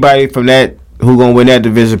is anybody from that who gonna win that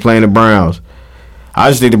division playing the Browns? I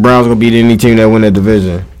just think the Browns gonna beat any team that win that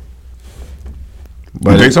division.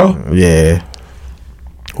 But, you think so? Yeah.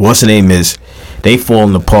 What's the name is? They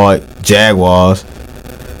falling apart. Jaguars.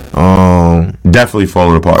 Definitely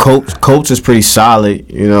falling apart. Colts is pretty solid,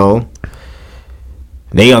 you know.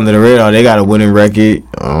 They under the radar. They got a winning record.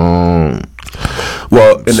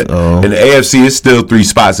 Well, in the AFC, it's still 3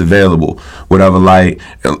 spots available. Whatever, like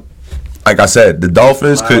I said, the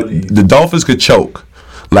Dolphins could choke.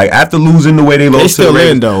 Like after losing the way they lost, still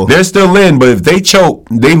in though. They're still in, but if they choke,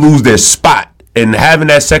 they lose their spot. And having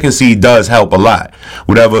that second seed does help a lot.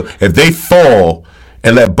 Whatever, if they fall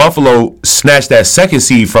and let Buffalo snatch that second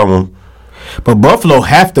seed from them, but Buffalo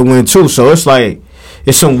have to win too. So it's like.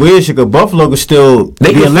 It's some weird shit, because Buffalo could still be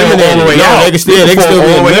eliminated. They can still be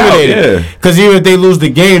eliminated. Because even if they lose the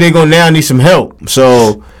game, they're going to now need some help.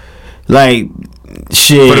 So, like,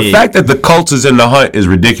 shit. But the fact that the Colts is in the hunt is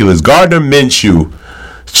ridiculous. Gardner Minshew,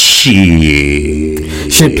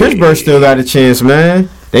 shit, Pittsburgh still got a chance, man.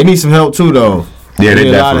 They need some help, too, though. Yeah, they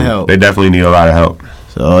need a lot of help. They definitely need a lot of help.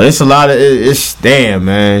 So, it's a lot of, it's damn,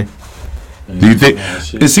 man. Do you think,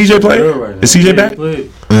 is CJ playing? Is CJ back?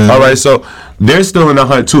 All right, so they're still in the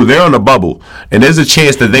hunt too. They're on the bubble, and there's a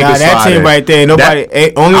chance that they can slide. That team in. right there,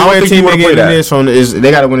 only way team they get in this one is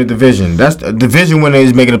they got to win the division. That's the division winner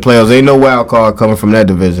is making the playoffs. Ain't no wild card coming from that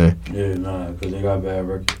division. Yeah, because they got bad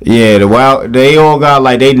records. Yeah, they all got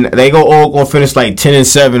like they all gonna finish like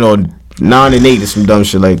 10-7 or 9-8 or some dumb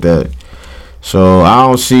shit like that. So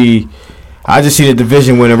I just see the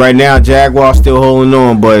division winner right now. Jaguars still holding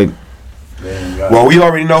on, but. Well, we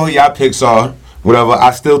already know who y'all picks are. Whatever. I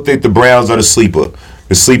still think the Browns are the sleeper.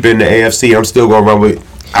 The sleeper in the AFC. I'm still gonna run with.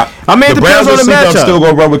 The Browns on the matchup. I'm still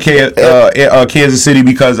gonna run with Kansas City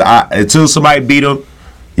because until somebody beat them,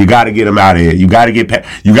 you got to get them out of here. You got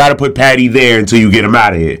to put Patty there until you get them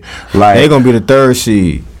out of here. Like they're gonna be the 3rd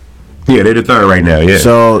seed. Yeah, they're the 3rd right now. Yeah.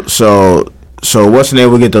 So what's the name?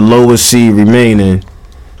 Will get the lowest seed remaining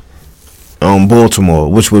on Baltimore,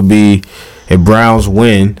 which would be. If Browns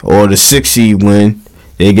win or the 6th seed win,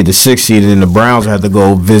 they get the 6th seed, and then the Browns have to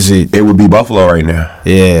go visit. It would be Buffalo right now.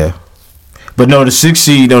 Yeah, but no, the 6th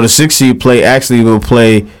seed will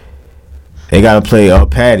play. They gotta play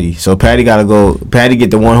Patty, so Patty gotta go. Patty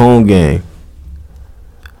get the one home game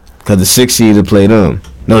because the 6th seed to play them.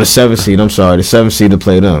 No, the 7th seed. I'm sorry, the 7th seed to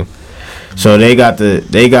play them. So they got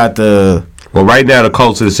the. Well, right now the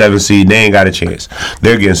Colts are the 7th seed. They ain't got a chance.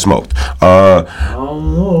 They're getting smoked. I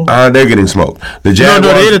don't know. They're getting smoked. The Jaguars,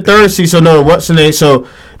 no, they're the 3rd seed. So no, what's the name? So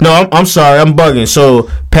no, I'm sorry, I'm bugging. So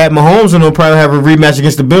Pat Mahomes and they'll probably have a rematch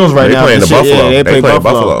against the Bills right now. They playing the Buffalo. Yeah, they play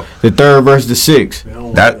Buffalo. The 3rd versus the 6th.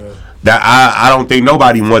 I don't think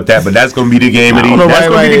nobody want that, but that's gonna be the game of the year. That's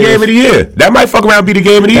gonna be the game of the year. That might fuck around be the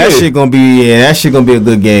game of the year. That shit gonna be a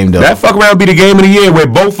good game though. That fuck around be the game of the year where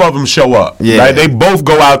both of them show up. Yeah, like they both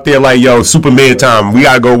go out there like, yo, Superman time. We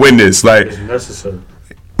gotta go win this. Like it's necessary.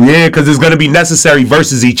 Yeah, because it's gonna be necessary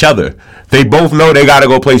versus each other. They both know they gotta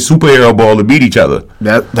go play superhero ball to beat each other.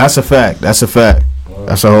 That's a fact. That's a fact.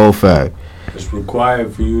 That's a whole fact. It's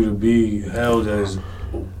required for you to be held as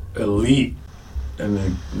elite in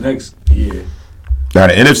the next year. Now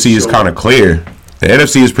the NFC is kind of clear. The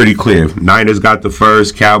NFC is pretty clear. Niners got the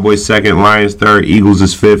 1st, Cowboys 2nd, Lions 3rd, Eagles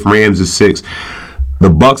is 5th, Rams is 6th. The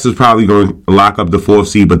Bucks is probably going to lock up the 4th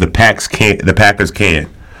seed, but the Packers can't.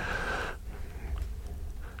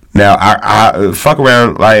 Now I fuck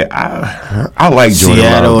around like I like Jordan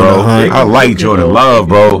Love, bro. I like Jordan Love,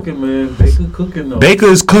 bro. Baker cooking though. Baker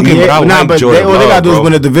is cooking, but I like Jordan Love. All they gotta do is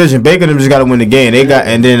win the division. Baker them just gotta win the game.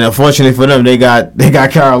 And then unfortunately for them, they got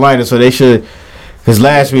Carolina, so they should. Because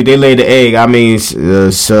last week they laid the egg. I mean, what's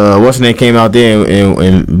the name came out there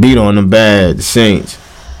and beat on them bad. The Saints.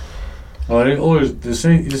 Oh, they always the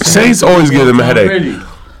Saints always give them a headache.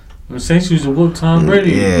 The Saints used to whoop Tom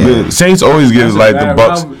Brady. Yeah. The Saints always give like the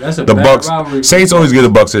Bucks. The Bucks. Saints always give the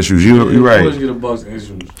Bucks issues. You're right. Always give the Bucks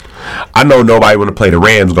issues. I know nobody want to play the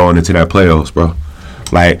Rams going into that playoffs, bro.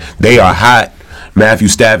 Like they are hot. Matthew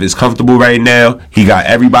Stafford is comfortable right now. He got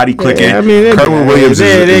everybody clicking. Yeah, I mean, Kerwin Williams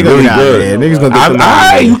is really good. Niggas gonna get them out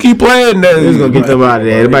of there. You keep playing. Niggas gonna get them out of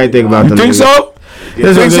there. Everybody think about them. You think so?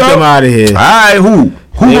 Niggas gonna get them out of here. All right, who?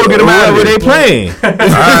 Who gonna get them out of here? They playing.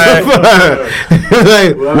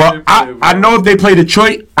 Well, I know if they play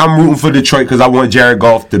Detroit, I'm rooting for Detroit because I want Jared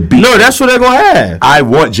Goff to beat. No, that's what they're gonna have. I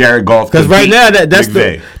want Jared Goff because right now that's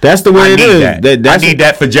the way it is. I need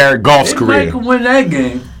that for Jared Goff's career. They might win that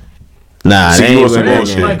game. Nah, they ain't some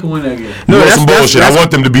bullshit. No, that's some bullshit. I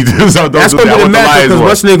want them to be. That's gonna be the matchup because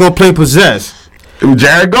what's they gonna play possess.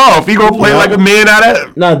 Jared Goff, he gonna play like a man out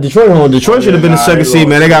of. Nah, Detroit should have been the 2nd seed,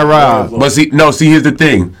 man. They got robbed. But see, here's the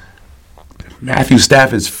thing. Matthew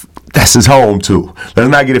Stafford's that's his home too. Let's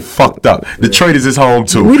not get it fucked up. Detroit is his home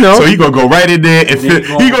too. We know. So he gonna go right in there. And he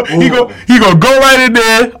gonna go right in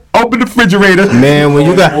there Open the refrigerator. Man, when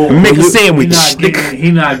you got make a sandwich.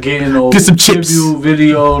 He not getting no Get some chips.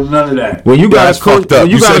 video, none of that. when you got a coach, when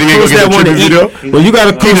you got a coach that want to eat, when you got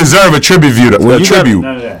a He coach, deserve a tribute video. A tribute.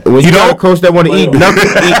 None of that. when you got a coach that want to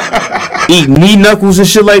eat knee knuckles and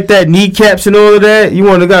shit like that, kneecaps and all of that, you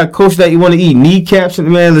want to got a coach that you want to eat kneecaps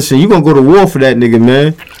and man, listen, you gonna go to war for that nigga,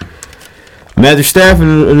 man. Matthew Stafford,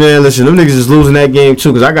 man, listen, them niggas is losing that game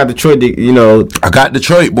too, because I got Detroit, I got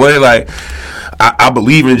Detroit, boy. Like, I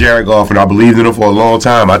believe in Jared Goff, and I believed in him for a long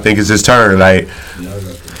time. I think it's his turn. Like,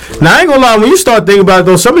 now, I ain't gonna lie, when you start thinking about it,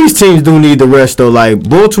 though, some of these teams do need the rest, though. Like,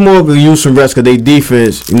 Baltimore could use some rest because they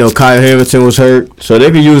defense, Kyle Hamilton was hurt, so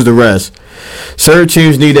they could use the rest. Certain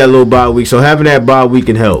teams need that little bye week, so having that bye week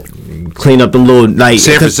can help. Clean up the little night.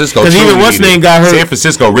 San Francisco, because even what's name got hurt. San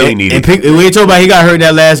Francisco really needed. We ain't talking about he got hurt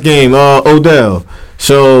that last game, Odell.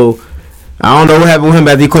 So I don't know what happened with him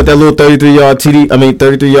after he caught that little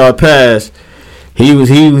 33-yard pass. He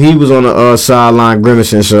was on the sideline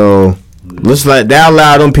grimacing. So looks like that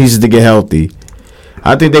allowed them pieces to get healthy.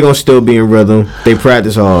 I think they're gonna still be in rhythm. They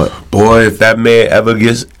practice hard. Boy, if that man ever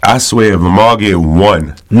gets, I swear, if Lamar get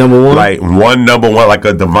one, number one, number one, like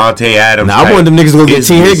a Devontae Adams. Now, I want them niggas to go get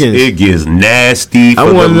T. Higgins. It gets nasty.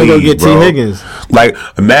 I want them to go get T. Higgins. Like,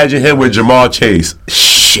 imagine him with Jamal Chase.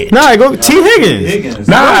 Shit. Nah, go T. Higgins.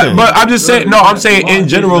 Nah, but I'm just saying. No, I'm saying in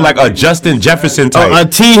general, like a Justin Jefferson type.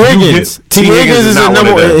 T. Higgins. T. Higgins is a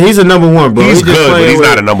number. He's a number one, bro. He's good, but he's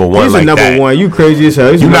not a number one. He's like a number that. one. You crazy as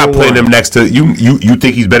hell. You're not putting him next to you. You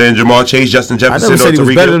think he's better than Jamal Chase, Justin Jefferson, I never said he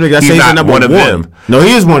was better than niggas. I said he's not one of them. No,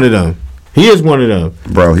 he is one of them. He is one of them.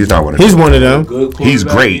 Bro, he's not one of them. He's one of them. He's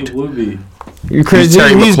great. You crazy?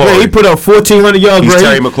 He's great. He put up 1,400 yards. He's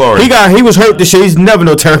Terry McLaurin. He was hurt this year. He's never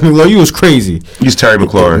no Terry McLaurin. You was crazy. He's Terry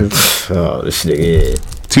McLaurin. Oh, this nigga.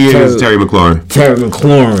 T is Terry McLaurin. Terry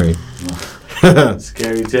McLaurin.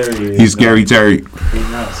 Scary Terry. He's Scary Terry. He's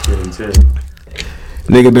not Scary Terry.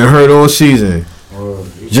 Nigga been hurt all season.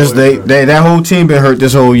 Just that whole team been hurt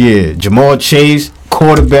this whole year. Jamal Chase,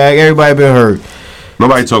 quarterback, everybody been hurt.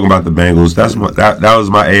 Nobody talking about the Bengals. That was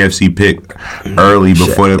my AFC pick early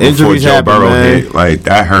before Joe Burrow hit. Like,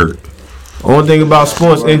 that hurt. Only thing about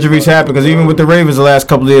sports, injuries happen because even with the Ravens the last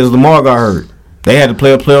couple of years, Lamar got hurt. They had to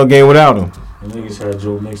play a playoff game without him. The niggas had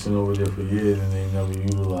Joe Mixon over there for years and they never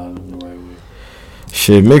utilized him the right way.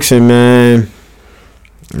 Shit, Mixon, man.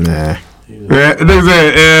 Nah.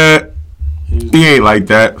 He ain't like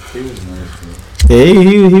that. He was nice, man.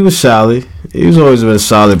 Yeah, he was solid. He was always been a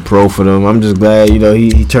solid pro for them. I'm just glad,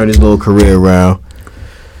 he turned his little career around.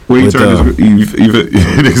 Well, he turned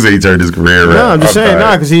his career around. No, I'm just saying,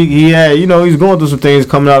 because he had, he's going through some things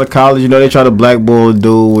coming out of college. They tried to blackball a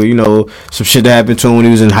dude with, some shit that happened to him when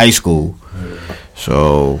he was in high school. Yeah.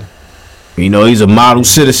 So, he's a model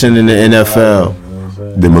citizen in the NFL.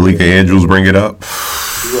 Did Malika Andrews bring it up?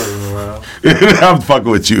 He wasn't around. I'm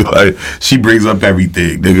fucking with you. Like, she brings up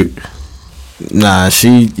everything, nigga. Nah,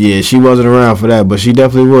 she wasn't around for that, but she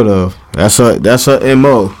definitely would have. That's her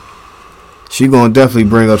MO. She gonna definitely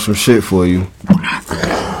bring up some shit for you.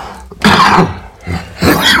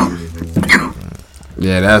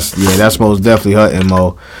 Yeah, that's most definitely her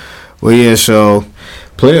MO. Well, yeah, so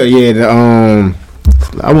I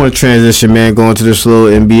want to transition, man, going to this little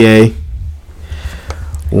NBA.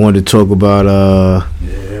 I wanted to talk about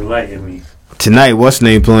enlighten me. Tonight, what's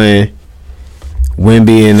name playing?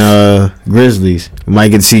 Wemby and Grizzlies. We might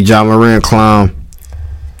get to see John Moran clown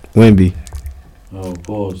Wemby. Oh,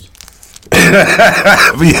 pause.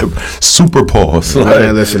 Super pause.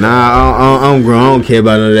 Man, listen, I'm grown. I don't care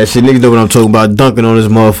about none of that shit. Niggas know what I'm talking about. Dunking on his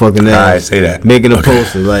motherfucking ass. I say that. Making a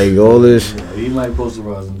poster, like all this. Yeah, he might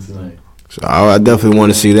posterize him tonight. So I definitely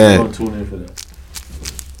want to see that. I'm tune in for that.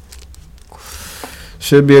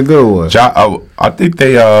 Should be a good one. I think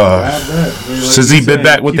they since he been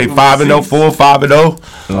back, what they 5-0, 4-5-0,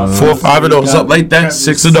 4-5-0, something like that,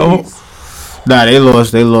 6-0. Nah, they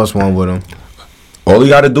lost one with him. All he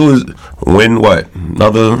got to do is win what,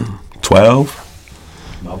 another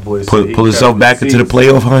 12. My boy pull himself back into the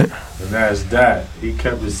playoff hunt. And that's that. He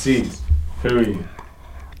kept his seats. Period.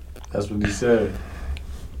 That's what he said.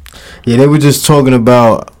 Yeah, they were just talking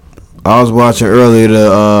about. I was watching earlier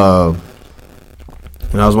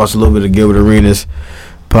when I was watching a little bit of Gilbert Arenas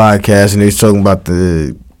podcast, and they was talking about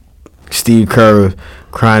the Steve Kerr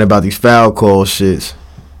crying about these foul call shits.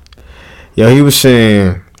 Yo, he was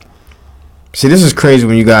saying, see, this is crazy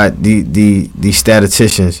when you got the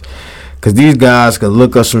statisticians, because these guys can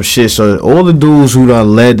look up some shit. So all the dudes who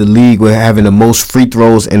done led the league with having the most free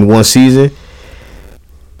throws in one season,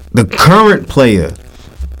 the current players,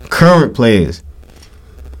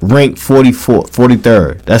 ranked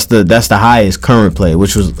 43rd. That's the highest current play,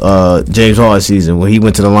 which was James Harden's season when he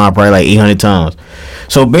went to the line probably like 800 times.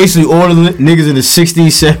 So basically, all the niggas in the 60s,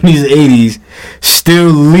 70s, 80s still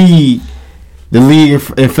lead the league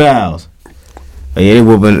in fouls. But yeah, they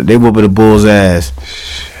whooping the Bulls' ass.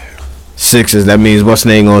 Sixers. That means what's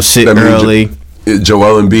name gonna sit early.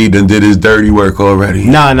 Joel Embiid done did his dirty work already.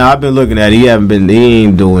 Nah, I've been looking at it. He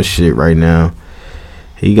ain't doing shit right now.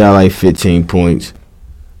 He got like 15 points.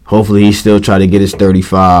 Hopefully he still try to get his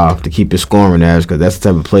 35 to keep his scoring average, because that's the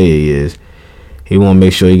type of player he is. He want to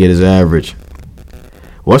make sure he get his average.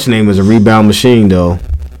 What's the name is a rebound machine though.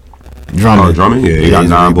 Drummond. Oh, Drummond? Yeah, he got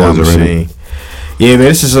 9 balls already. Yeah, man,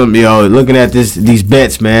 this is something, looking at these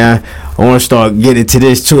bets, man. I want to start getting to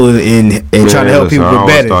this too and trying to help people get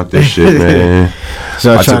better. Start this shit, man.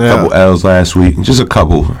 So I took a couple L's last week. Just a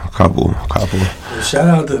couple. Shout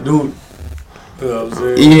out to Newt. You know what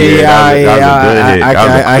I'm saying?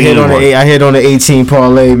 I hit on the 18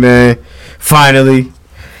 parlay, man. Finally,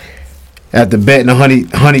 after betting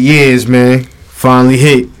 100 years, man, finally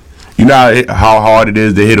hit. You know how hard it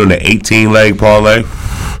is to hit on the 18 leg parlay?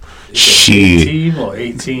 Shit. 18 or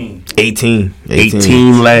 18? 18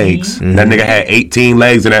 legs. Mm-hmm. That nigga had 18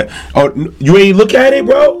 legs in that. Oh, you ain't look at it,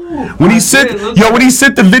 bro? When he sent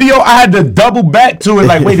the video, I had to double back to it.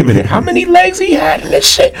 Like, wait a minute, how many legs he had in this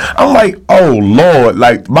shit? I'm like, oh Lord,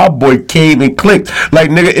 like my boy came and clicked. Like,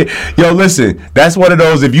 nigga, listen, that's one of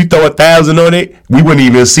those. If you throw 1,000 on it, we wouldn't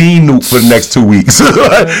even see Newt for the next 2 weeks.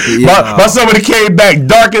 My somebody came back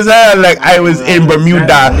dark as hell, like I was in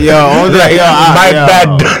Bermuda.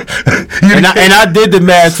 And I did the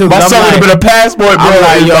math too. My son would have been a passport, bro. I'm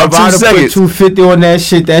like, if I'd have put 250 on that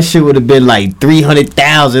shit would have been like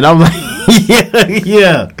 300,000. I'm like,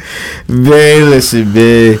 yeah. Man, listen,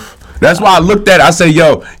 man. That's why I looked at it. I said,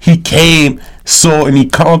 he came, saw, and he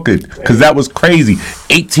conquered. Because that was crazy.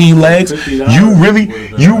 18 legs. You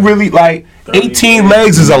really, like, 18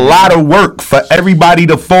 legs is a lot of work for everybody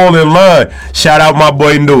to fall in line. Shout out my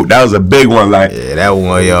boy Newt. That was a big one. Like, yeah, that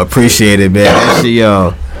one, appreciate it, man. That shit,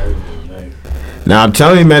 Now I'm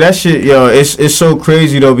telling you, man, that shit, it's so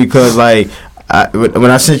crazy though, because like when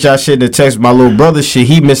I sent y'all shit in the text, my little brother shit,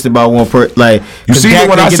 he missed it by one like you see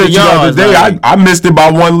when I sent you the other day, like, I missed it by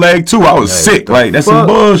one leg too. I was sick. Like that's some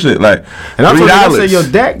bullshit. Like, and I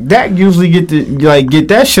said, Dak usually get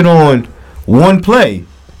that shit on one play,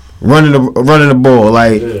 running the ball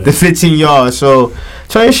like the 15 yards. So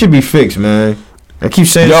tell you it should be fixed, man. I keep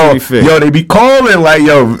saying it should be fixed. They be calling like,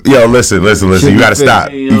 listen. You gotta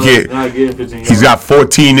stop. You can't. He's got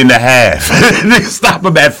 14 and a half. Stop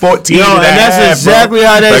him at 14 and a half. And that's exactly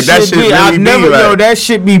how that shit be. I've never, that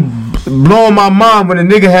shit be blowing my mind when a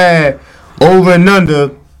nigga had over and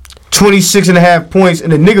under 26 and a half points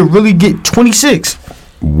and the nigga really get 26.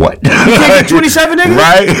 What? You can't get 27, nigga?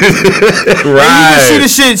 Right. And you can see the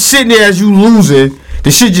shit sitting there as you losing.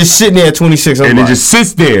 The shit just sitting there at 26. And it just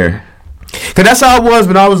sits there. Cause that's how it was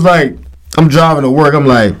when I was like, I'm driving to work. I'm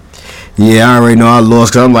like, yeah, I already know I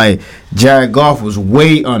lost. Cause I'm like, Jared Goff was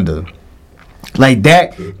way under. Like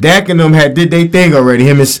Dak and them did their thing already.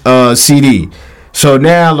 Him and CD. So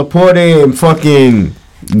now Laporte and fucking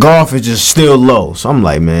Goff is just still low. So I'm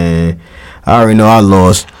like, man, I already know I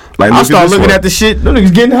lost. Like I start looking at the shit. Them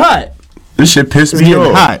niggas getting hot. This shit pissed me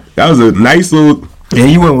off. Hot. That was a nice little. Yeah,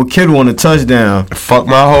 you went with Kittle on a touchdown. Fuck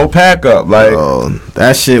my whole pack up, like.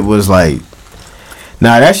 That shit was like,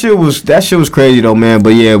 that shit was crazy though, man.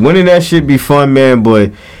 But yeah, winning that shit be fun, man.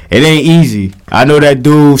 But it ain't easy. I know that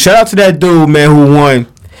dude. Shout out to that dude, man, who won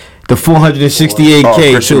the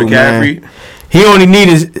 $468K too, man. He only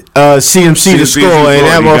needed CMC to score, and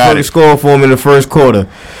that motherfucker scored for him in the first quarter.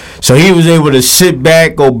 So he was able to sit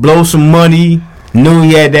back, go blow some money. Knew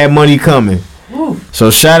he had that money coming.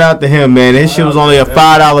 So shout out to him, man. His shit was only a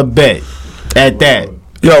 $5 bet at that.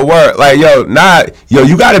 Word. Like,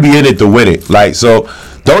 you gotta be in it to win it. Like, so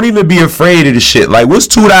don't even be afraid of the shit. Like, what's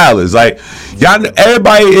 $2? Like, y'all,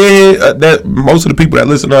 everybody in here, that most of the people that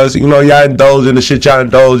listen to us, y'all indulge in the shit y'all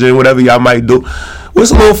indulge in, whatever y'all might do.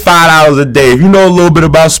 What's a little $5 a day? If you know a little bit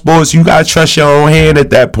about sports, you gotta trust your own hand at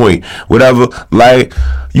that point. Whatever. Like,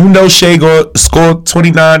 Shea gonna score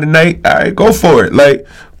 29 tonight. All right, go for it. Like,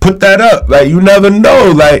 put that up. Like, you never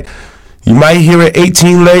know. Like, you might hear an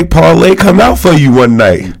 18-leg parlay come out for you one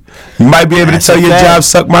night. You might be able to tell your job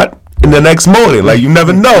suck my in the next morning. Like, you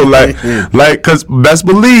never know. Like, cause best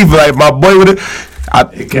believe, like, my boy would have.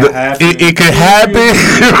 It could happen. It could happen.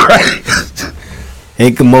 Right.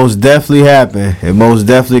 It can most definitely happen. It most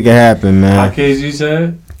definitely can happen, man. How KZ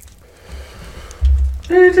said?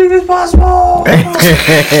 Anything is possible.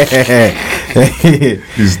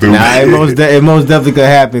 He's stupid. Nah, it most definitely could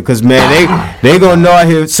happen because, man, they gonna know I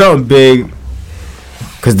hear something big.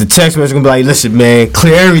 Because the text message gonna be like, listen, man,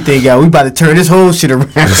 clear everything out. We about to turn this whole shit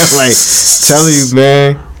around. Like, telling you,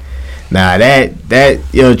 man. Nah,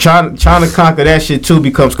 trying to conquer that shit too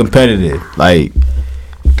becomes competitive. Like,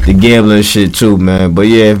 the gambling shit too, man. But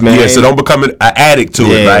yeah, man. Yeah, so don't become an addict to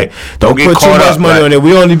it. Like, don't get put caught too much up, money on it.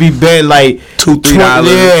 We only be betting like $2-3.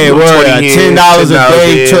 Yeah, $10 a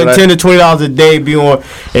day, $10 to $20 a day.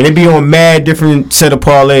 And it be on mad different set of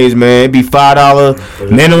parlays, man. It be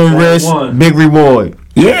 $5 minimum risk, big reward.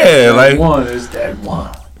 Yeah, like one is that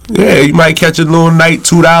one. Yeah, you might catch a little night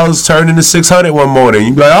 $2 turn into $600 one morning.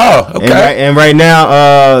 You be like, oh, okay. And right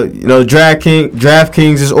now,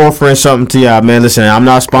 DraftKings is offering something to y'all, man. Listen, I'm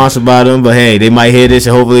not sponsored by them, but hey, they might hear this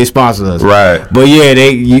and hopefully they sponsor us. Right. But yeah,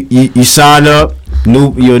 you sign up,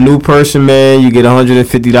 you're a new person, man. You get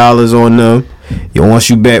 $150 on them. Once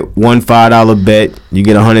you bet one $5 bet, you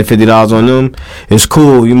get $150 on them. It's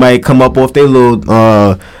cool. You might come up off their little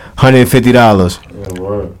 $150. Yeah,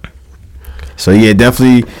 word. So yeah,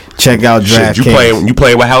 definitely check out DraftKings. You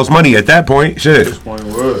playing with house money at that point. Shit.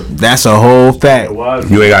 That's a whole fact.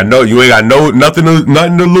 You ain't got nothing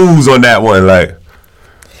to lose on that one. Like,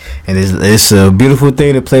 and it's a beautiful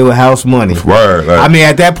thing to play with house money. Word. Like, I mean,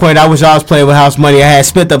 at that point, I was playing with house money. I had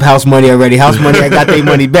spent up house money already. House money, I got their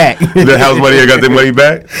money back. The house money, I got their money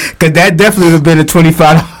back. Cause that definitely would have been a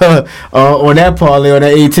 $25 on that parlay on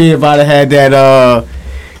that 18 if I'd have had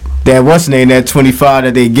that what's the name, that 25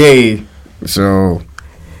 that they gave. So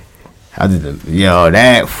I did I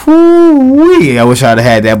wish I'd have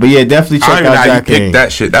had that. But yeah, definitely check out DraftKings. You picked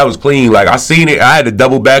that shit. That was clean. Like, I seen it. I had to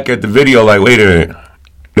double back at the video. Like, wait a minute.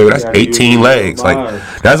 Dude, that's 18 legs. Like,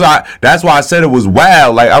 that's why I said it was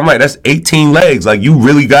wild. Like, I'm like, that's 18 legs. Like, you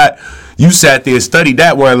sat there and studied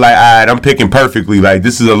that one. Like, all right, I'm picking perfectly. Like,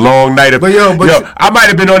 this is a long night of. I might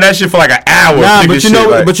have been on that shit for like an hour. Nah, but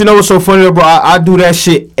you know what's so funny, though, bro? I do that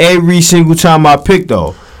shit every single time I pick,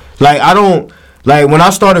 though. Like, I don't, like, when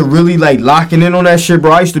I started really, like, locking in on that shit,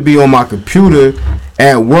 bro, I used to be on my computer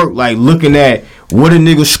at work, like, looking at what a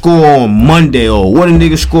nigga score on Monday or what a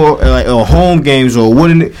nigga score, like, home games or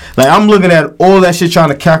what a nigga, like, I'm looking at all that shit, trying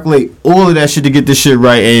to calculate all of that shit to get this shit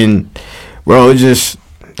right, and, bro,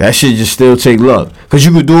 that shit just still take luck. Because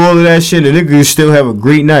you could do all of that shit and a nigga could still have a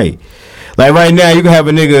great night. Like, right now, you can have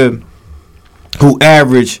a nigga who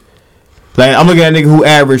averaged, like, I'm looking at a nigga who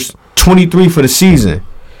averaged 23 for the season.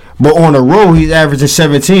 But on the road, he's averaging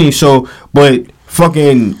 17. So, but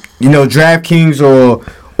fucking, DraftKings or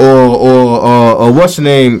what's the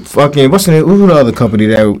name? What's the name? Who's the other company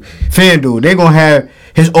that FanDuel? They're gonna have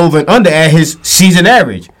his over and under at his season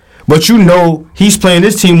average. But he's playing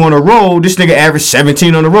this team on the road. This nigga averaged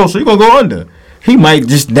 17 on the road, so you're gonna go under. He might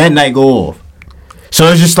just that night go off. So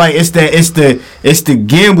it's just like it's the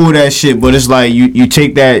gamble of that shit. But it's like you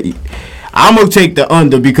take that. I'm going to take the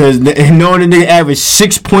under because knowing the nigga average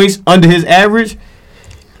 6 points under his average,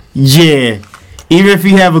 yeah. Even if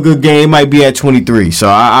he have a good game, it might be at 23. So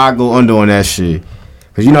I'll go under on that shit.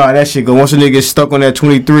 Because you know how that shit go. Once a nigga gets stuck on that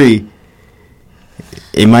 23,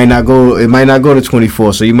 it might not go to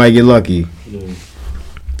 24, so you might get lucky.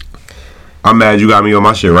 I'm mad you got me on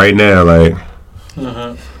my shit right now. Like,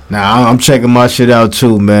 Nah, I'm checking my shit out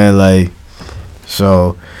too, man. Like,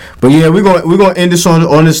 so... But yeah, we're gonna end this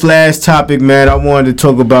on this last topic, man. I wanted to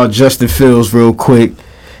talk about Justin Fields real quick.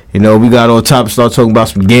 We got on top and start talking about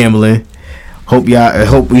some gambling. Hope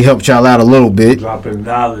we helped y'all out a little bit. Dropping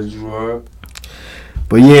knowledge, bro.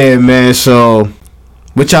 But yeah, man. So,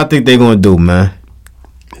 what y'all think they gonna do, man?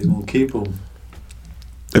 They gonna keep him.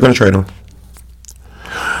 They're gonna trade him.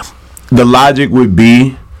 The logic would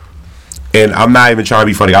be, and I'm not even trying to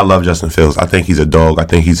be funny, I love Justin Fields. I think he's a dog. I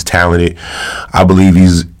think he's talented. I believe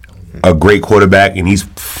he's a great quarterback, and he's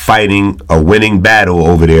fighting a winning battle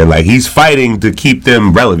over there. Like, he's fighting to keep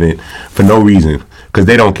them relevant for no reason, because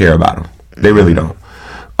they don't care about him. They really don't.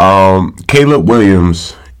 Caleb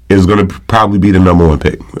Williams is going to probably be the number one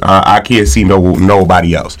pick. I can't see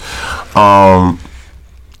nobody else.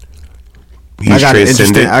 He's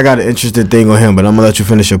transcendent. I got an interesting thing on him, but I'm going to let you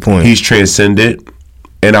finish your point. He's transcendent,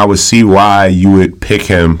 and I would see why you would pick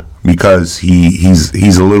him, because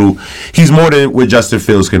he's more than what Justin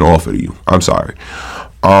Fields can offer to you. I'm sorry.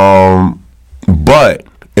 But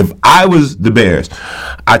if I was the Bears,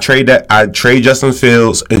 I'd trade Justin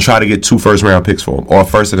Fields and try to get 2 first-round picks for him, or a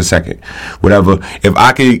first and a second, whatever. If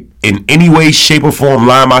I could, in any way, shape, or form,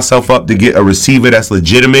 line myself up to get a receiver that's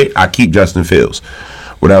legitimate, I keep Justin Fields,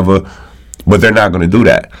 whatever. But they're not going to do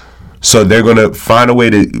that. So they're going to find a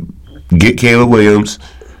way to get Caleb Williams,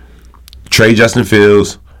 trade Justin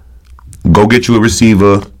Fields, go get you a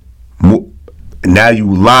receiver, now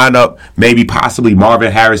you line up maybe possibly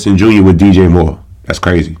Marvin Harrison Jr. with DJ Moore. That's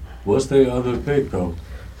crazy. What's their other pick though?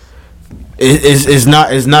 It's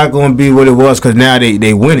not going to be what it was because now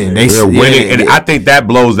they winning. They're winning, and I think that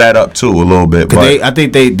blows that up too a little bit. But I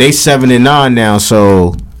think they 7-9 now,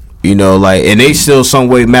 so like, and they still some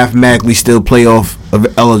way mathematically still playoff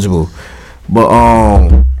eligible,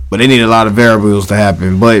 but they need a lot of variables to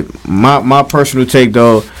happen. But my personal take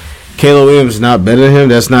though, Caleb Williams is not better than him.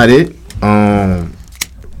 That's not it.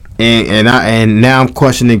 And now I'm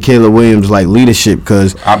questioning Caleb Williams like leadership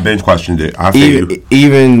because I've been questioned it. I feel you.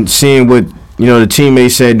 Even seeing what the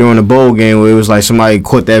teammates said during the bowl game, where it was like somebody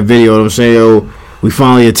caught that video of them saying, "Yo, we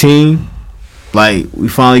finally a team, like we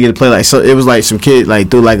finally get to play." Like, so it was like some kid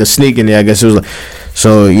like threw like a sneak in there. I guess it was like,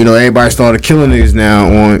 so everybody started killing niggas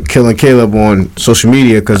now on killing Caleb on social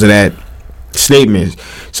media because of that statement.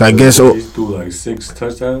 So I guess he threw like 6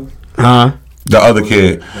 touchdowns. The other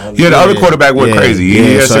kid. The other quarterback went crazy. He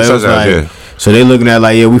had 6 touchdowns, So they looking at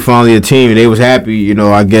like, we finally a team, and they was happy,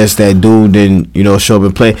 I guess that dude didn't, show up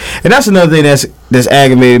and play. And that's another thing that's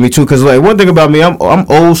aggravated me too, because like one thing about me, I'm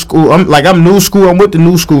old school. I'm new school. I'm with the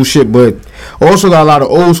new school shit, but also got a lot of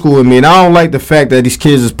old school in me, and I don't like the fact that these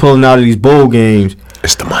kids is pulling out of these bowl games.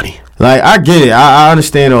 It's the money. Like, I get it. I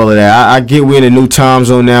understand all of that. I get we're in a new time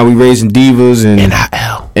zone now. We raising divas and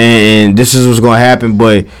NIL. And this is what's going to happen,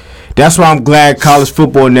 but that's why I'm glad college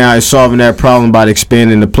football now is solving that problem by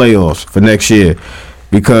expanding the playoffs for next year,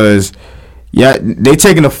 because they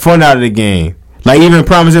taking the fun out of the game. Like even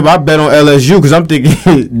promise I bet on LSU because I'm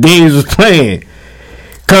thinking Davis was playing.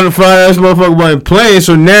 Come to find out this motherfucker wasn't playing,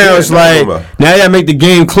 so now it's like now you gotta make the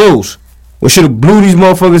game close. We should have blew these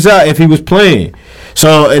motherfuckers out if he was playing.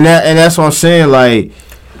 So and that's what I'm saying. Like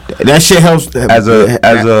that shit helps. As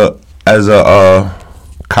a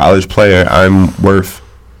college player, I'm worth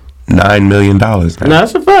 $9 million. No,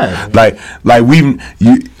 that's a fact. Like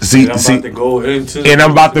you see, and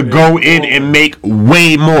I'm about to go in and make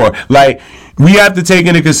way more. Like we have to take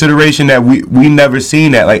into consideration that we never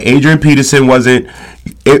seen that. Like Adrian Peterson wasn't.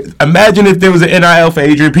 Imagine if there was an NIL for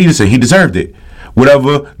Adrian Peterson, he deserved it.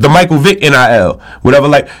 Whatever, the Michael Vick NIL, whatever,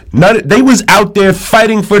 like they was out there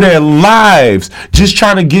fighting for their lives, just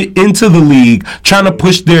trying to get into the league, trying to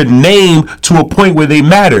push their name to a point where they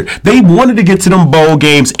mattered. They wanted to get to them bowl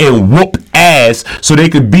games and whoop ass so they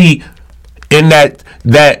could be in that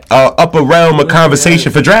upper realm of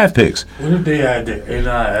conversation for draft picks. What if they had the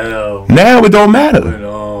NIL? Now it don't matter.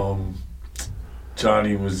 When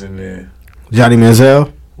Johnny was in there. Johnny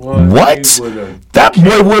Manziel? What? That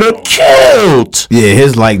boy would have killed. Yeah,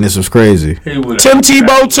 his likeness was crazy. Tim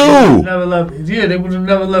Tebow too. They would have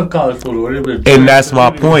never left college football. And that's my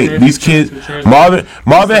point. These kids, Marvin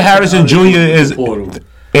Harrison Jr. is in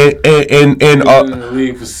the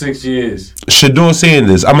league for 6 years. Shador saying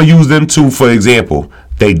this. I'm gonna use them two for example.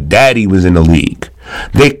 They daddy was in the league.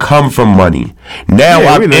 They come from money.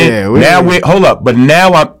 Now But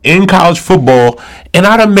now I'm in college football, and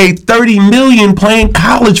I done made $30 million playing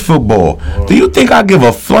college football. Whoa. Do you think I give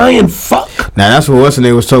a flying fuck? Now that's what what's her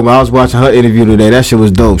name was talking about. I was watching her interview today. That shit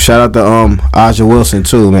was dope. Shout out to Aja Wilson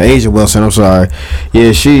too, man. Asia Wilson. I'm sorry.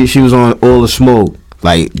 Yeah, she was on All the Smoke.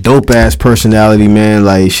 Like dope ass personality, man.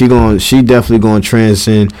 Like she definitely gonna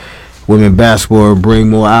transcend women basketball and bring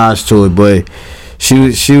more eyes to it, but.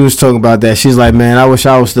 She was talking about that. She's like, man, I wish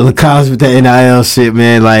I was still in college with that NIL shit,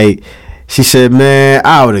 man. Like, she said, man,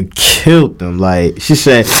 I would have killed them. Like, she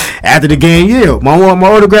said, after the game, my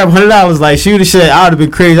autograph, $100. Like, she would have said, I would have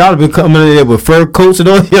been crazy. I would have been coming in there with fur coats and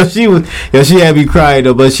all. She had me crying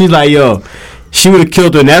though. But she's like, she would have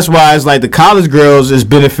killed her. And that's why it's like the college girls is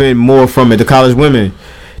benefiting more from it. The college women,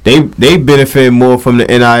 they benefit more from the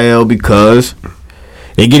NIL because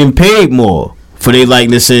they getting paid more for their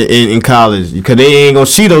likeness in college, because they ain't gonna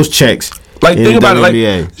see those checks. Like think about it, like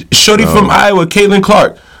Shorty from Iowa, Caitlin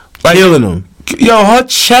Clark, like killing them. Her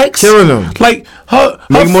checks, killing them. Like her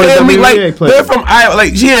family, like they're from Iowa.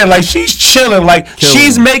 Like she's chilling. Like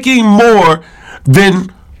she's making more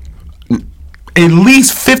than at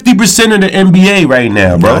least 50% of the NBA right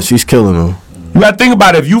now, bro. Nah, she's killing them. You gotta think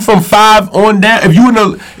about it. If you from 5 on down, if you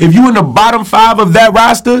in the bottom 5 of that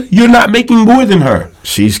roster, you're not making more than her.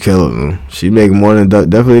 She's killing them. She making more than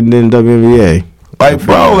definitely than WNBA. Like,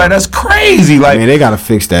 bro, like that's crazy. Like, man, they gotta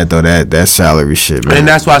fix that though. That salary shit, man. And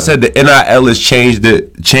that's why I said the NIL has changed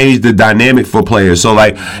the dynamic for players. So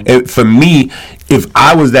like, for me, if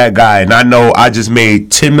I was that guy and I know I just made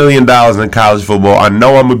 $10 million in college football, I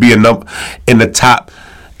know I'm gonna be in the top.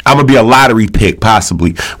 I'm going to be a lottery pick,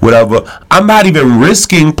 possibly, whatever. I'm not even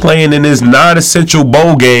risking playing in this non-essential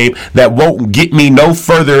bowl game that won't get me no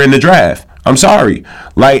further in the draft. I'm sorry.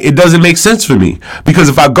 Like, it doesn't make sense for me. Because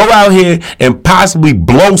if I go out here and possibly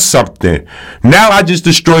blow something, now I just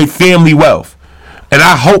destroyed family wealth. And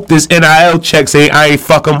I hope this NIL check say I ain't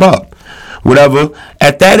fuck them up. Whatever.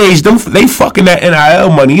 At that age, they fucking that NIL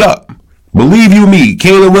money up. Believe you me,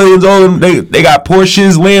 Caleb Williams, all them, they got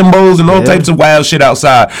Porsches, Lambos, and all types of wild shit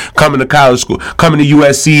outside coming to college school, coming to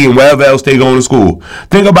USC and wherever else they going to school.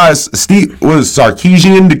 Think about Steve, was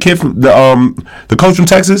Sarkisian, the kid from the coach from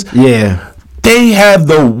Texas? Yeah. They have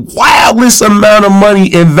the wildest amount of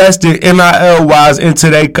money invested NIL-wise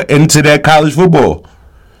into their college football.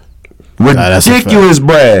 Ridiculous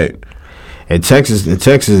bread. In Texas,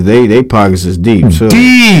 they pockets is deep too.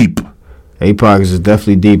 Deep. They pockets is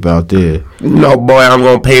definitely deep out there. No, boy, I'm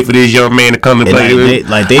gonna pay for this young man to come and play.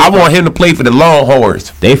 I want him to play for the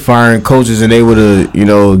Longhorns. They firing coaches and they would have,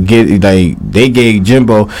 they gave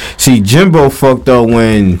Jimbo. See, Jimbo fucked up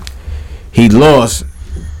when he lost.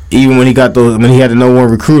 Even when he had the No. 1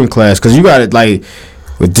 recruiting class, because you got it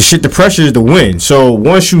with the shit. The pressure is to win. So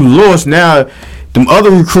once you lost, now them other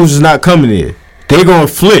recruits is not coming in. They gonna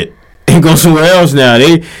flip and go somewhere else now.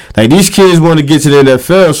 These kids want to get to the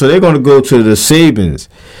NFL, so they're gonna go to the Sabins.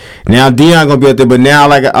 Now Deion gonna be out there, but now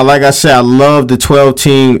like I said, I love the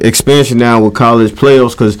 12-team expansion now with college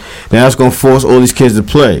playoffs, because now it's gonna force all these kids to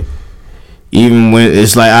play. Even when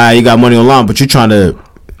it's like, you got money on line, but you're trying to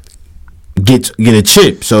get a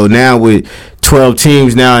chip. So now with 12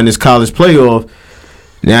 teams now in this college playoff,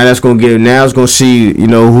 it's gonna see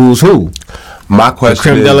who's who. My question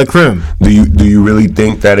creme is, de la creme. Do you really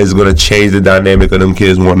think that is going to change the dynamic of them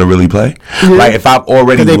kids wanting to really play? Yeah. Like if I've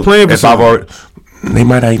already, they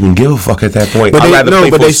might not even give a fuck at that point. I'd rather play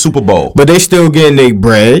for a Super Bowl. But they still getting their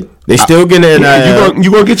bread. They still getting their NIL. You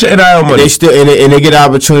gonna get your NIL money. They still and they get an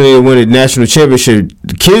opportunity to win a national championship.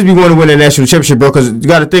 The kids be wanting to win a national championship, bro. Because you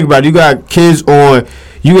got to think about it. You got kids on.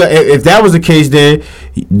 If that was the case, then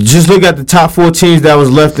just look at the top 4 teams that was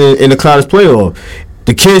left in the college playoff.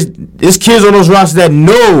 There's kids on those rosters that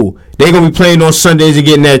know they're going to be playing on Sundays and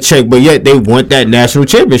getting that check, but yet they want that national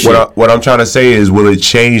championship. What I'm trying to say is, will it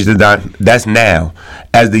change that's now.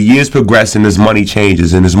 As the years progress and this money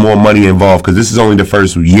changes and there's more money involved, because this is only the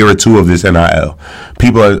first year or two of this NIL.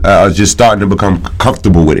 People are just starting to become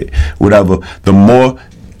comfortable with it. Whatever. The more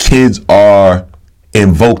kids are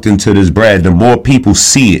invoked into this bread, the more people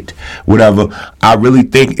see it, whatever, I really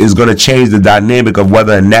think is going to change the dynamic of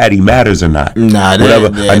whether a natty matters or not.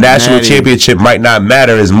 A national championship might not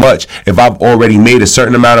matter as much if I've already made a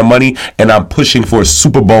certain amount of money and I'm pushing for a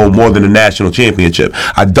Super Bowl more than a national championship.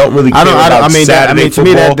 I don't really care about Saturday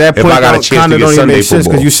football that if I got a chance to get Sunday football.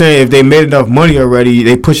 Because you're saying if they made enough money already,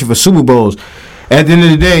 they pushing for Super Bowls. At the end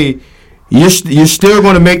of the day, you're still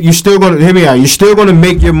going to make your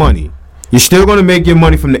money. You're still going to make your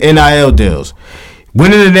money from the NIL deals.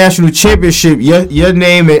 Winning the national championship, your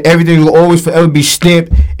name and everything will always forever be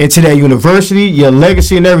stamped into that university, your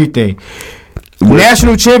legacy and everything.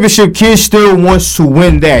 National championship, kids still wants to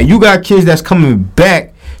win that. You got kids that's coming back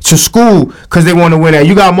to school because they want to win that.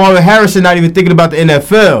 You got Marvin Harrison not even thinking about the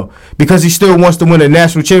NFL because he still wants to win a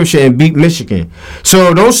national championship and beat Michigan.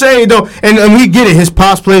 So don't say don't. And we get it. His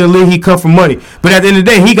pops play the league. He come from money. But at the end of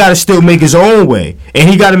the day, he got to still make his own way, and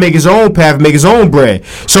he got to make his own path, make his own bread.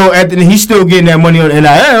 So at the end, he's still getting that money on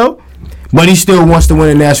NIL. But he still wants to win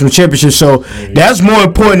a national championship, so that's more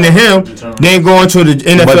important to him than going to the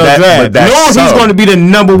NFL draft. Knows he's going to be the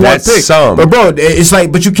number 1 pick. But bro, it's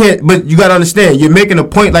like, but you can't. But you got to understand, you're making a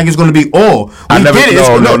point like it's going to be all. No,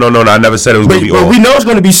 I never said it was going to be all. But we know it's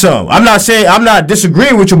going to be some. I'm not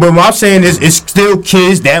disagreeing with you, but what I'm saying is, it's still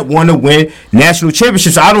kids that want to win national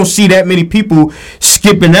championships. I don't see that many people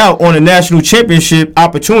skipping out on a national championship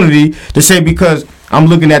opportunity to say because I'm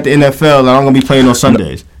looking at the NFL and I'm going to be playing on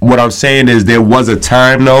Sundays. What I'm saying is there was a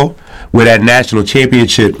time, though, where that national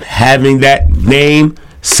championship, having that name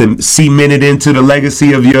cemented into the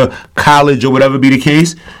legacy of your college or whatever be the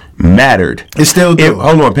case, mattered. It still do.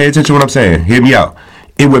 Hold on, pay attention to what I'm saying. Hear me out.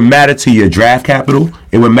 It would matter to your draft capital.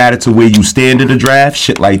 It would matter to where you stand in the draft,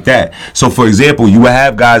 shit like that. So, for example, you would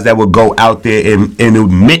have guys that would go out there and it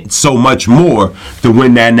meant so much more to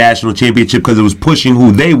win that national championship because it was pushing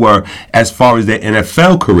who they were as far as their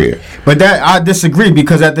NFL career. But that I disagree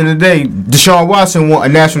because at the end of the day, Deshaun Watson won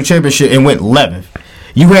a national championship and went 11th.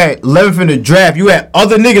 You had 11th in the draft. You had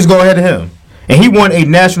other niggas go ahead of him. And he won a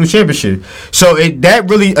national championship. So a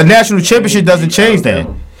national championship doesn't change that.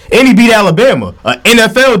 And he beat Alabama, an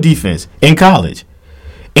NFL defense in college.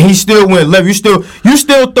 And he still went 11. You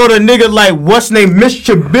still throw the nigga like what's name, Mitch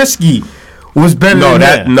Trubisky was better than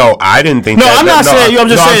that. No, I didn't think. No, that. I'm not saying you. I'm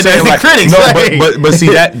just saying that the critics. No, but see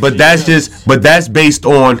that. But that's based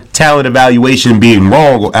on talent evaluation being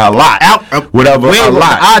wrong a lot. Whatever, a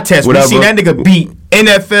lot. Eye test. We seen that nigga beat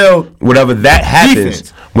NFL. Whatever that happens.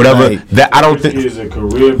 Defense. Whatever that I don't think. Is a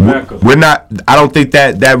career backup. We're not. I don't think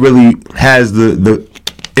that really has the.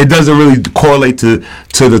 It doesn't really correlate to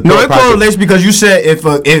the. No, it correlates because you said if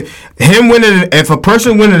a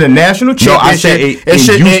person winning the national championship, no, I said it used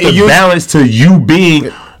to balance to you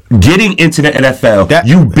getting into the NFL,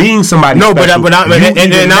 you being somebody. No, special.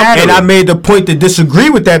 I made the point to disagree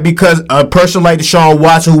with that because a person like Deshaun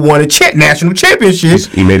Watson who won a national championship,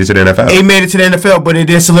 he made it to the NFL. He made it to the NFL, but it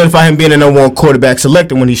didn't solidify him being a number one quarterback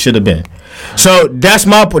selected when he should have been. So that's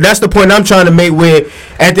the point I'm trying to make. Where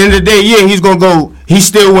at the end of the day, yeah, he's gonna go. He's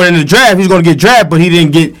still winning the draft. He's gonna get drafted, but he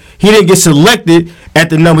didn't get selected at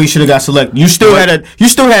the number he should have got selected. You still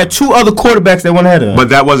had two other quarterbacks that went ahead of him. But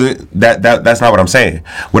that wasn't that's not what I'm saying.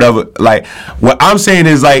 Whatever, like what I'm saying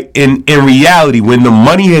is like in reality, when the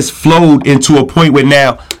money has flowed into a point where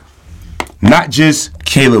now not just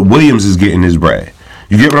Caleb Williams is getting his bread.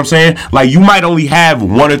 You get what I'm saying? Like you might only have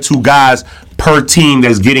one or two guys per team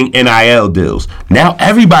that's getting NIL deals. Now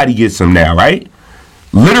everybody gets them now, right?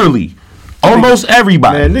 Literally. Almost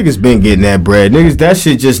everybody. Man, niggas been getting that bread. Niggas, that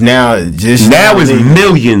shit now is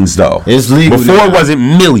millions though. It's legal. Before it wasn't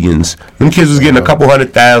millions. Them kids was getting a couple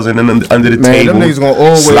 100,000 under the table. Them niggas gonna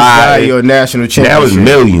always value a national championship. Now it's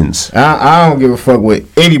millions. I don't give a fuck what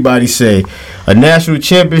anybody say. A national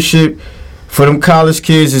championship for them college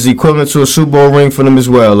kids is equivalent to a Super Bowl ring for them as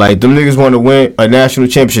well. Like them niggas want to win a national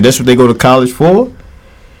championship. That's what they go to college for.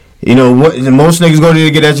 You know, most niggas go there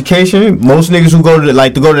to get education. Most niggas who go to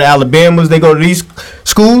the Alabamas, they go to these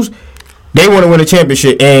schools. They want to win a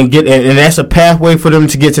championship and that's a pathway for them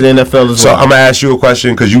to get to the NFL as well. So I'm gonna ask you a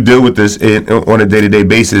question because you deal with this on a day-to-day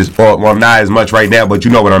basis. Well, not as much right now, but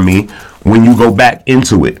you know what I mean. When you go back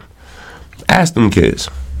into it, ask them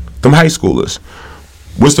kids, them high schoolers,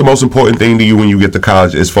 what's the most important thing to you when you get to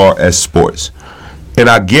college as far as sports? And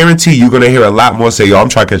I guarantee you're gonna hear a lot more say, "Yo, I'm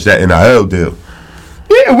trying to catch that NIL deal."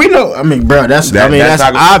 Yeah, we know. I mean, bro, that's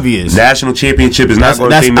obvious. National championship is not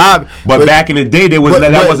going to be. But back in the day, that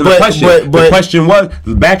wasn't a question. The question was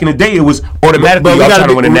back in the day, it was automatically y'all trying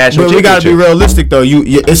to win a national championship. We got to be realistic, though.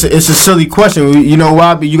 It's a silly question. You know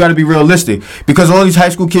why? You got to be realistic because all these high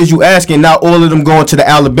school kids you asking, not all of them going to the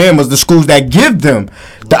Alabamas, the schools that give them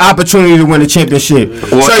the opportunity to win a championship.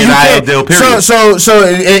 Or so NIL deal, period. So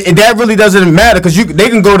that really doesn't matter because they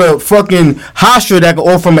can go to fucking Hofstra that can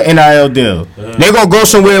offer them an NIL deal. They gonna go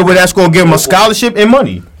somewhere where that's gonna give them a scholarship and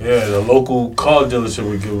money. Yeah, the local car dealership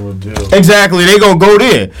would give them a deal. Exactly, they gonna go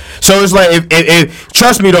there. So it's like, if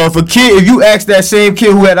trust me though, if you ask that same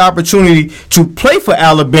kid who had the opportunity to play for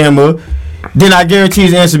Alabama, then I guarantee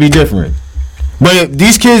his answer be different. But if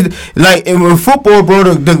these kids, like in football, bro,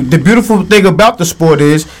 the beautiful thing about the sport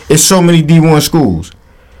is so many D1 schools.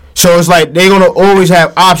 So it's like they gonna always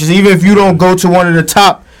have options. Even if you don't go to one of the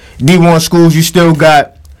top D1 schools, you still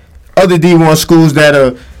got other D1 schools that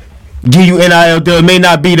give you NIL deals. May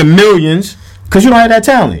not be the millions because you don't have that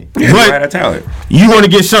talent. Yeah, you don't have that talent. You're going to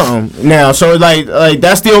get something now. So like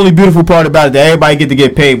that's the only beautiful part about it, that everybody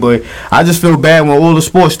get paid. But I just feel bad when all the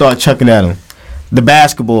sports start chucking at them. The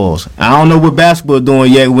basketballs. I don't know what basketball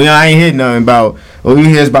doing yet. I ain't hear nothing about. All you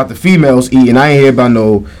hear is about the females eating. I ain't hear about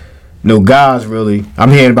no guys really. I'm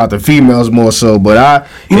hearing about the females more so. But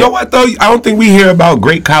you know what though? I don't think we hear about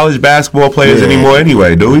great college basketball players anymore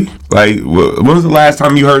anyway, do we? Like, when was the last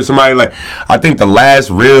time you heard somebody like? I think the last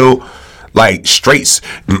real straights.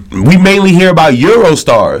 We mainly hear about Euro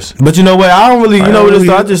stars. But you know what? I don't really.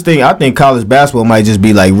 I think college basketball might just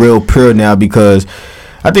be like real pure now because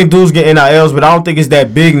I think dudes get NILs, but I don't think it's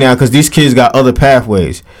that big now because these kids got other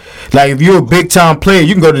pathways. Like if you're a big time player,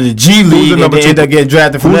 you can go to the G League and end up getting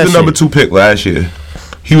drafted from that shit. Who's the number 2 pick last year?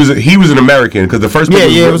 He was an American because the first pick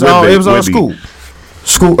was on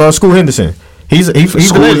School Henderson. He's ready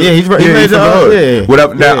to What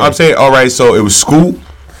up? Now I'm saying, all right. So it was Scoot,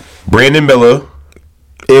 Brandon Miller.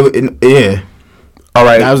 All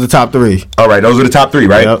right. That was the top 3. All right, those are the top 3,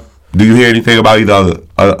 right? Yep. Do you hear anything about the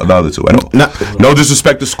other two at all? No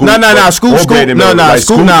disrespect to Scoot. Scoot. He's starting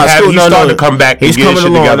to come back. He's coming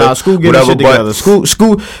along. Scoot getting shit together.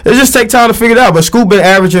 Scoot. It just take time to figure it out. But Scoot been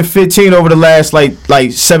averaging 15 over the last like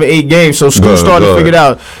 7-8 games. So Scoot started to figure it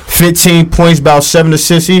out. 15 points, about 7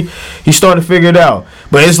 assists. He started to figure it out.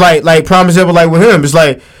 But it's like prime example, like with him, it's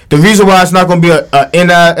like the reason why it's not going to be a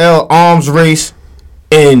NIL arms race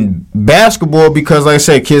in basketball because, like I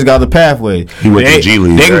said, kids got the pathway. He went to G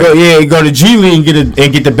League. They can go to G League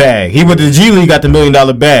and get the bag. He went to the G League, got the $1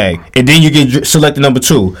 million bag, and then you get selected number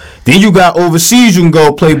 2. Then you got overseas, you can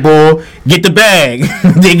go play ball, get the bag,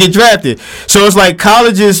 then get drafted. So it's like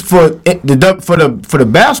colleges for the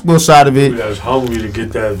basketball side of it. That's hungry to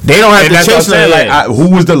get that. They don't have to chase that. Like,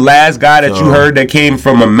 who was the last guy that you heard that came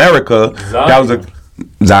from America? Zion. That was a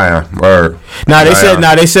Zion. Or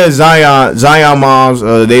they said Zion moms.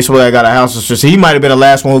 They swear I got a house. So he might have been the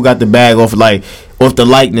last one who got the bag off the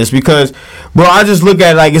likeness because, bro, I just look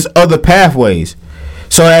at it like it's other pathways.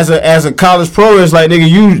 So as a college pro, it's like, nigga,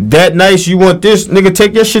 you that nice, you want this, nigga,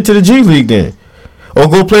 take your shit to the G League then. Or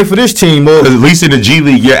go play for this team. Or, at least in the G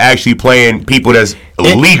League, you're actually playing people that's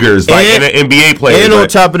leaguers, like in an NBA player. And on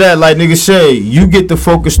top of that, like niggas say, you get to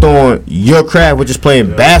focus on your craft, which is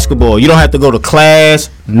playing basketball. You don't have to go to class,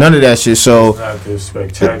 none of that shit. So, not the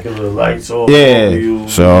spectacular lights all yeah, over you.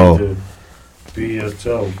 so You need to be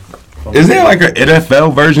yourself. Is there like an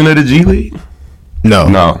NFL version of the G League? No,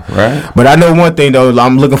 right? But I know one thing though.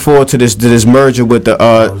 I'm looking forward to this merger with the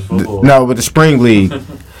with the spring league.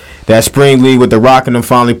 That spring league with the Rock and them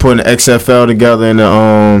finally putting the XFL together in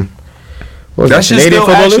the that shit still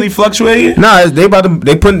actually fluctuating? Nah, they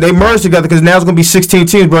merged together because now it's gonna be 16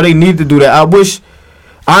 teams, bro. They need to do that. I wish.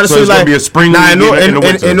 Honestly, so it's gonna be a spring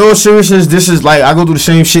league in all seriousness, this is like I go through the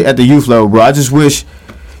same shit at the youth level, bro. I just wish,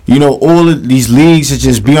 all of these leagues should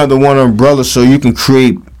just be under one umbrella so you can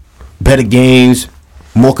create better games,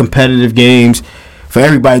 more competitive games for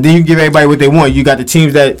everybody. Then you give everybody what they want. You got the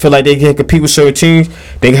teams that feel like they can compete with certain teams.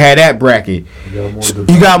 They can have that bracket.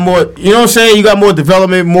 You got more. You know what I'm saying? You got more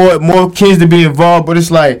development, more kids to be involved. But it's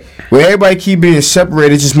like where everybody keep being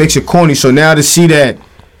separated, it just makes it corny. So now to see that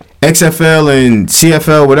XFL and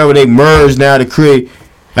CFL, whatever, they merge now to create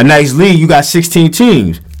a nice league. You got 16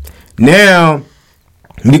 teams. Now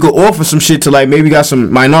you could offer some shit to, like, maybe got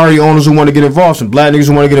some minority owners who want to get involved, some black niggas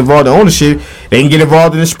who want to get involved in ownership. They can get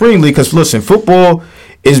involved in the spring league because, listen, football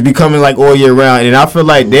is becoming like all year round, and I feel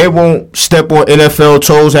like they won't step on NFL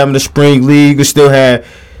toes having the spring league and still have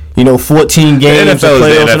 14 games. The NFL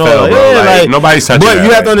is the NFL, bro. Like, nobody's touching that. But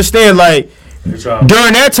you have to understand, like,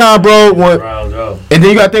 during that time, bro, and then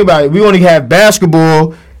you got to think about it. We only have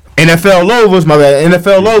basketball, NFL overs, my bad,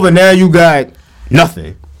 NFL over. Now you got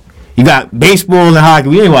nothing. You got baseball and hockey.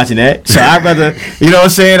 We ain't watching that. So I'd rather, you know what I'm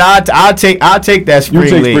saying? I'll take that spring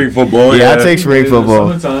league. You take spring football. Yeah, I'll take spring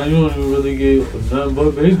football. Summertime, you don't even really get nothing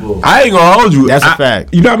but baseball. I ain't gonna hold you. That's a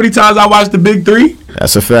fact. You know how many times I watched the Big Three?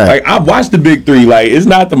 That's a fact. Like, I've watched the Big Three. Like, it's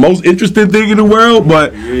not the most interesting thing in the world,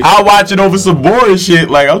 but I'll watch it over some boring shit.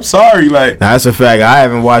 Like, I'm sorry. Like, that's a fact. I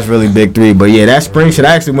haven't watched really Big Three, but yeah, that spring shit.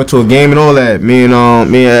 I actually went to a game and all that. Me and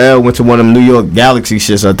Elle went to one of them New York Galaxy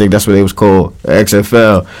shits. I think that's what they was called,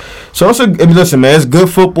 XFL. So listen, man, it's good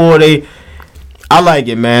football. I like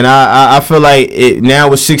it, man. I feel like it now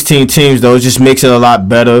with 16 teams though, it just makes it a lot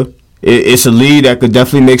better. It's a league that could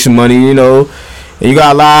definitely make some money, and you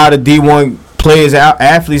got a lot of D1 players,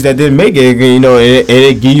 athletes that didn't make it, and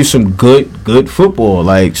it give you some good football.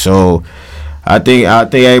 Like, so I think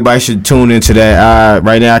everybody should tune into that.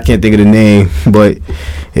 Right now I can't think of the name, but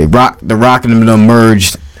the Rock and them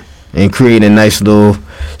merged and created a nice little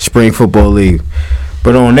spring football league.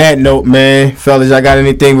 But on that note, man, fellas, I got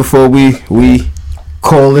anything before we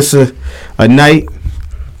call this a night?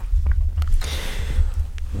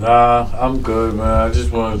 Nah, I'm good, man. I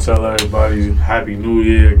just want to tell everybody Happy New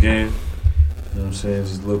Year again. You know what I'm saying?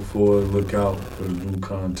 Just look out for the new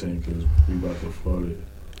content because we about to flood it.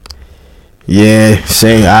 Yeah,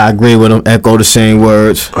 I agree with them. Echo the same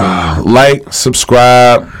words. Like,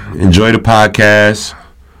 subscribe, enjoy the podcast.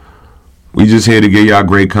 We just here to get y'all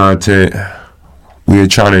great content. We're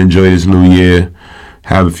trying to enjoy this new year,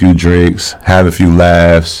 have a few drinks, have a few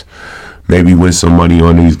laughs, maybe win some money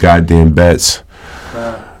on these goddamn bets.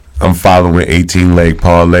 I'm following 18-leg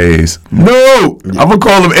parlays. No! I'm going to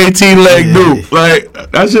call him 18-leg Newt. Like,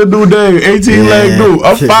 that's your new name, 18-leg Newt.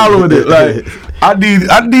 I'm following it. Like, I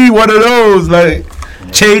need one of those. Like,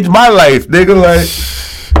 change my life, nigga. Like.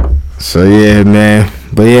 So, yeah, man.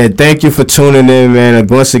 But, yeah, thank you for tuning in, man.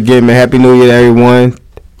 Once again, man, Happy New Year to everyone.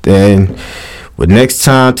 And but next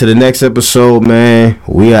time to the next episode, man,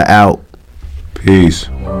 we are out. Peace.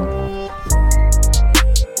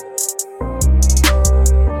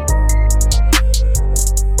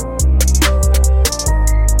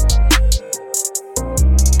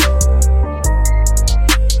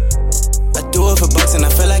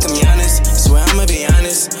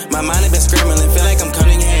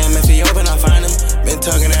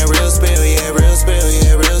 Talking that real spill, yeah,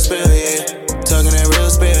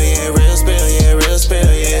 real spill, yeah, real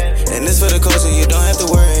spill, yeah. And this for the culture, you don't have to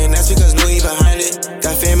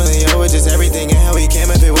everything and how we came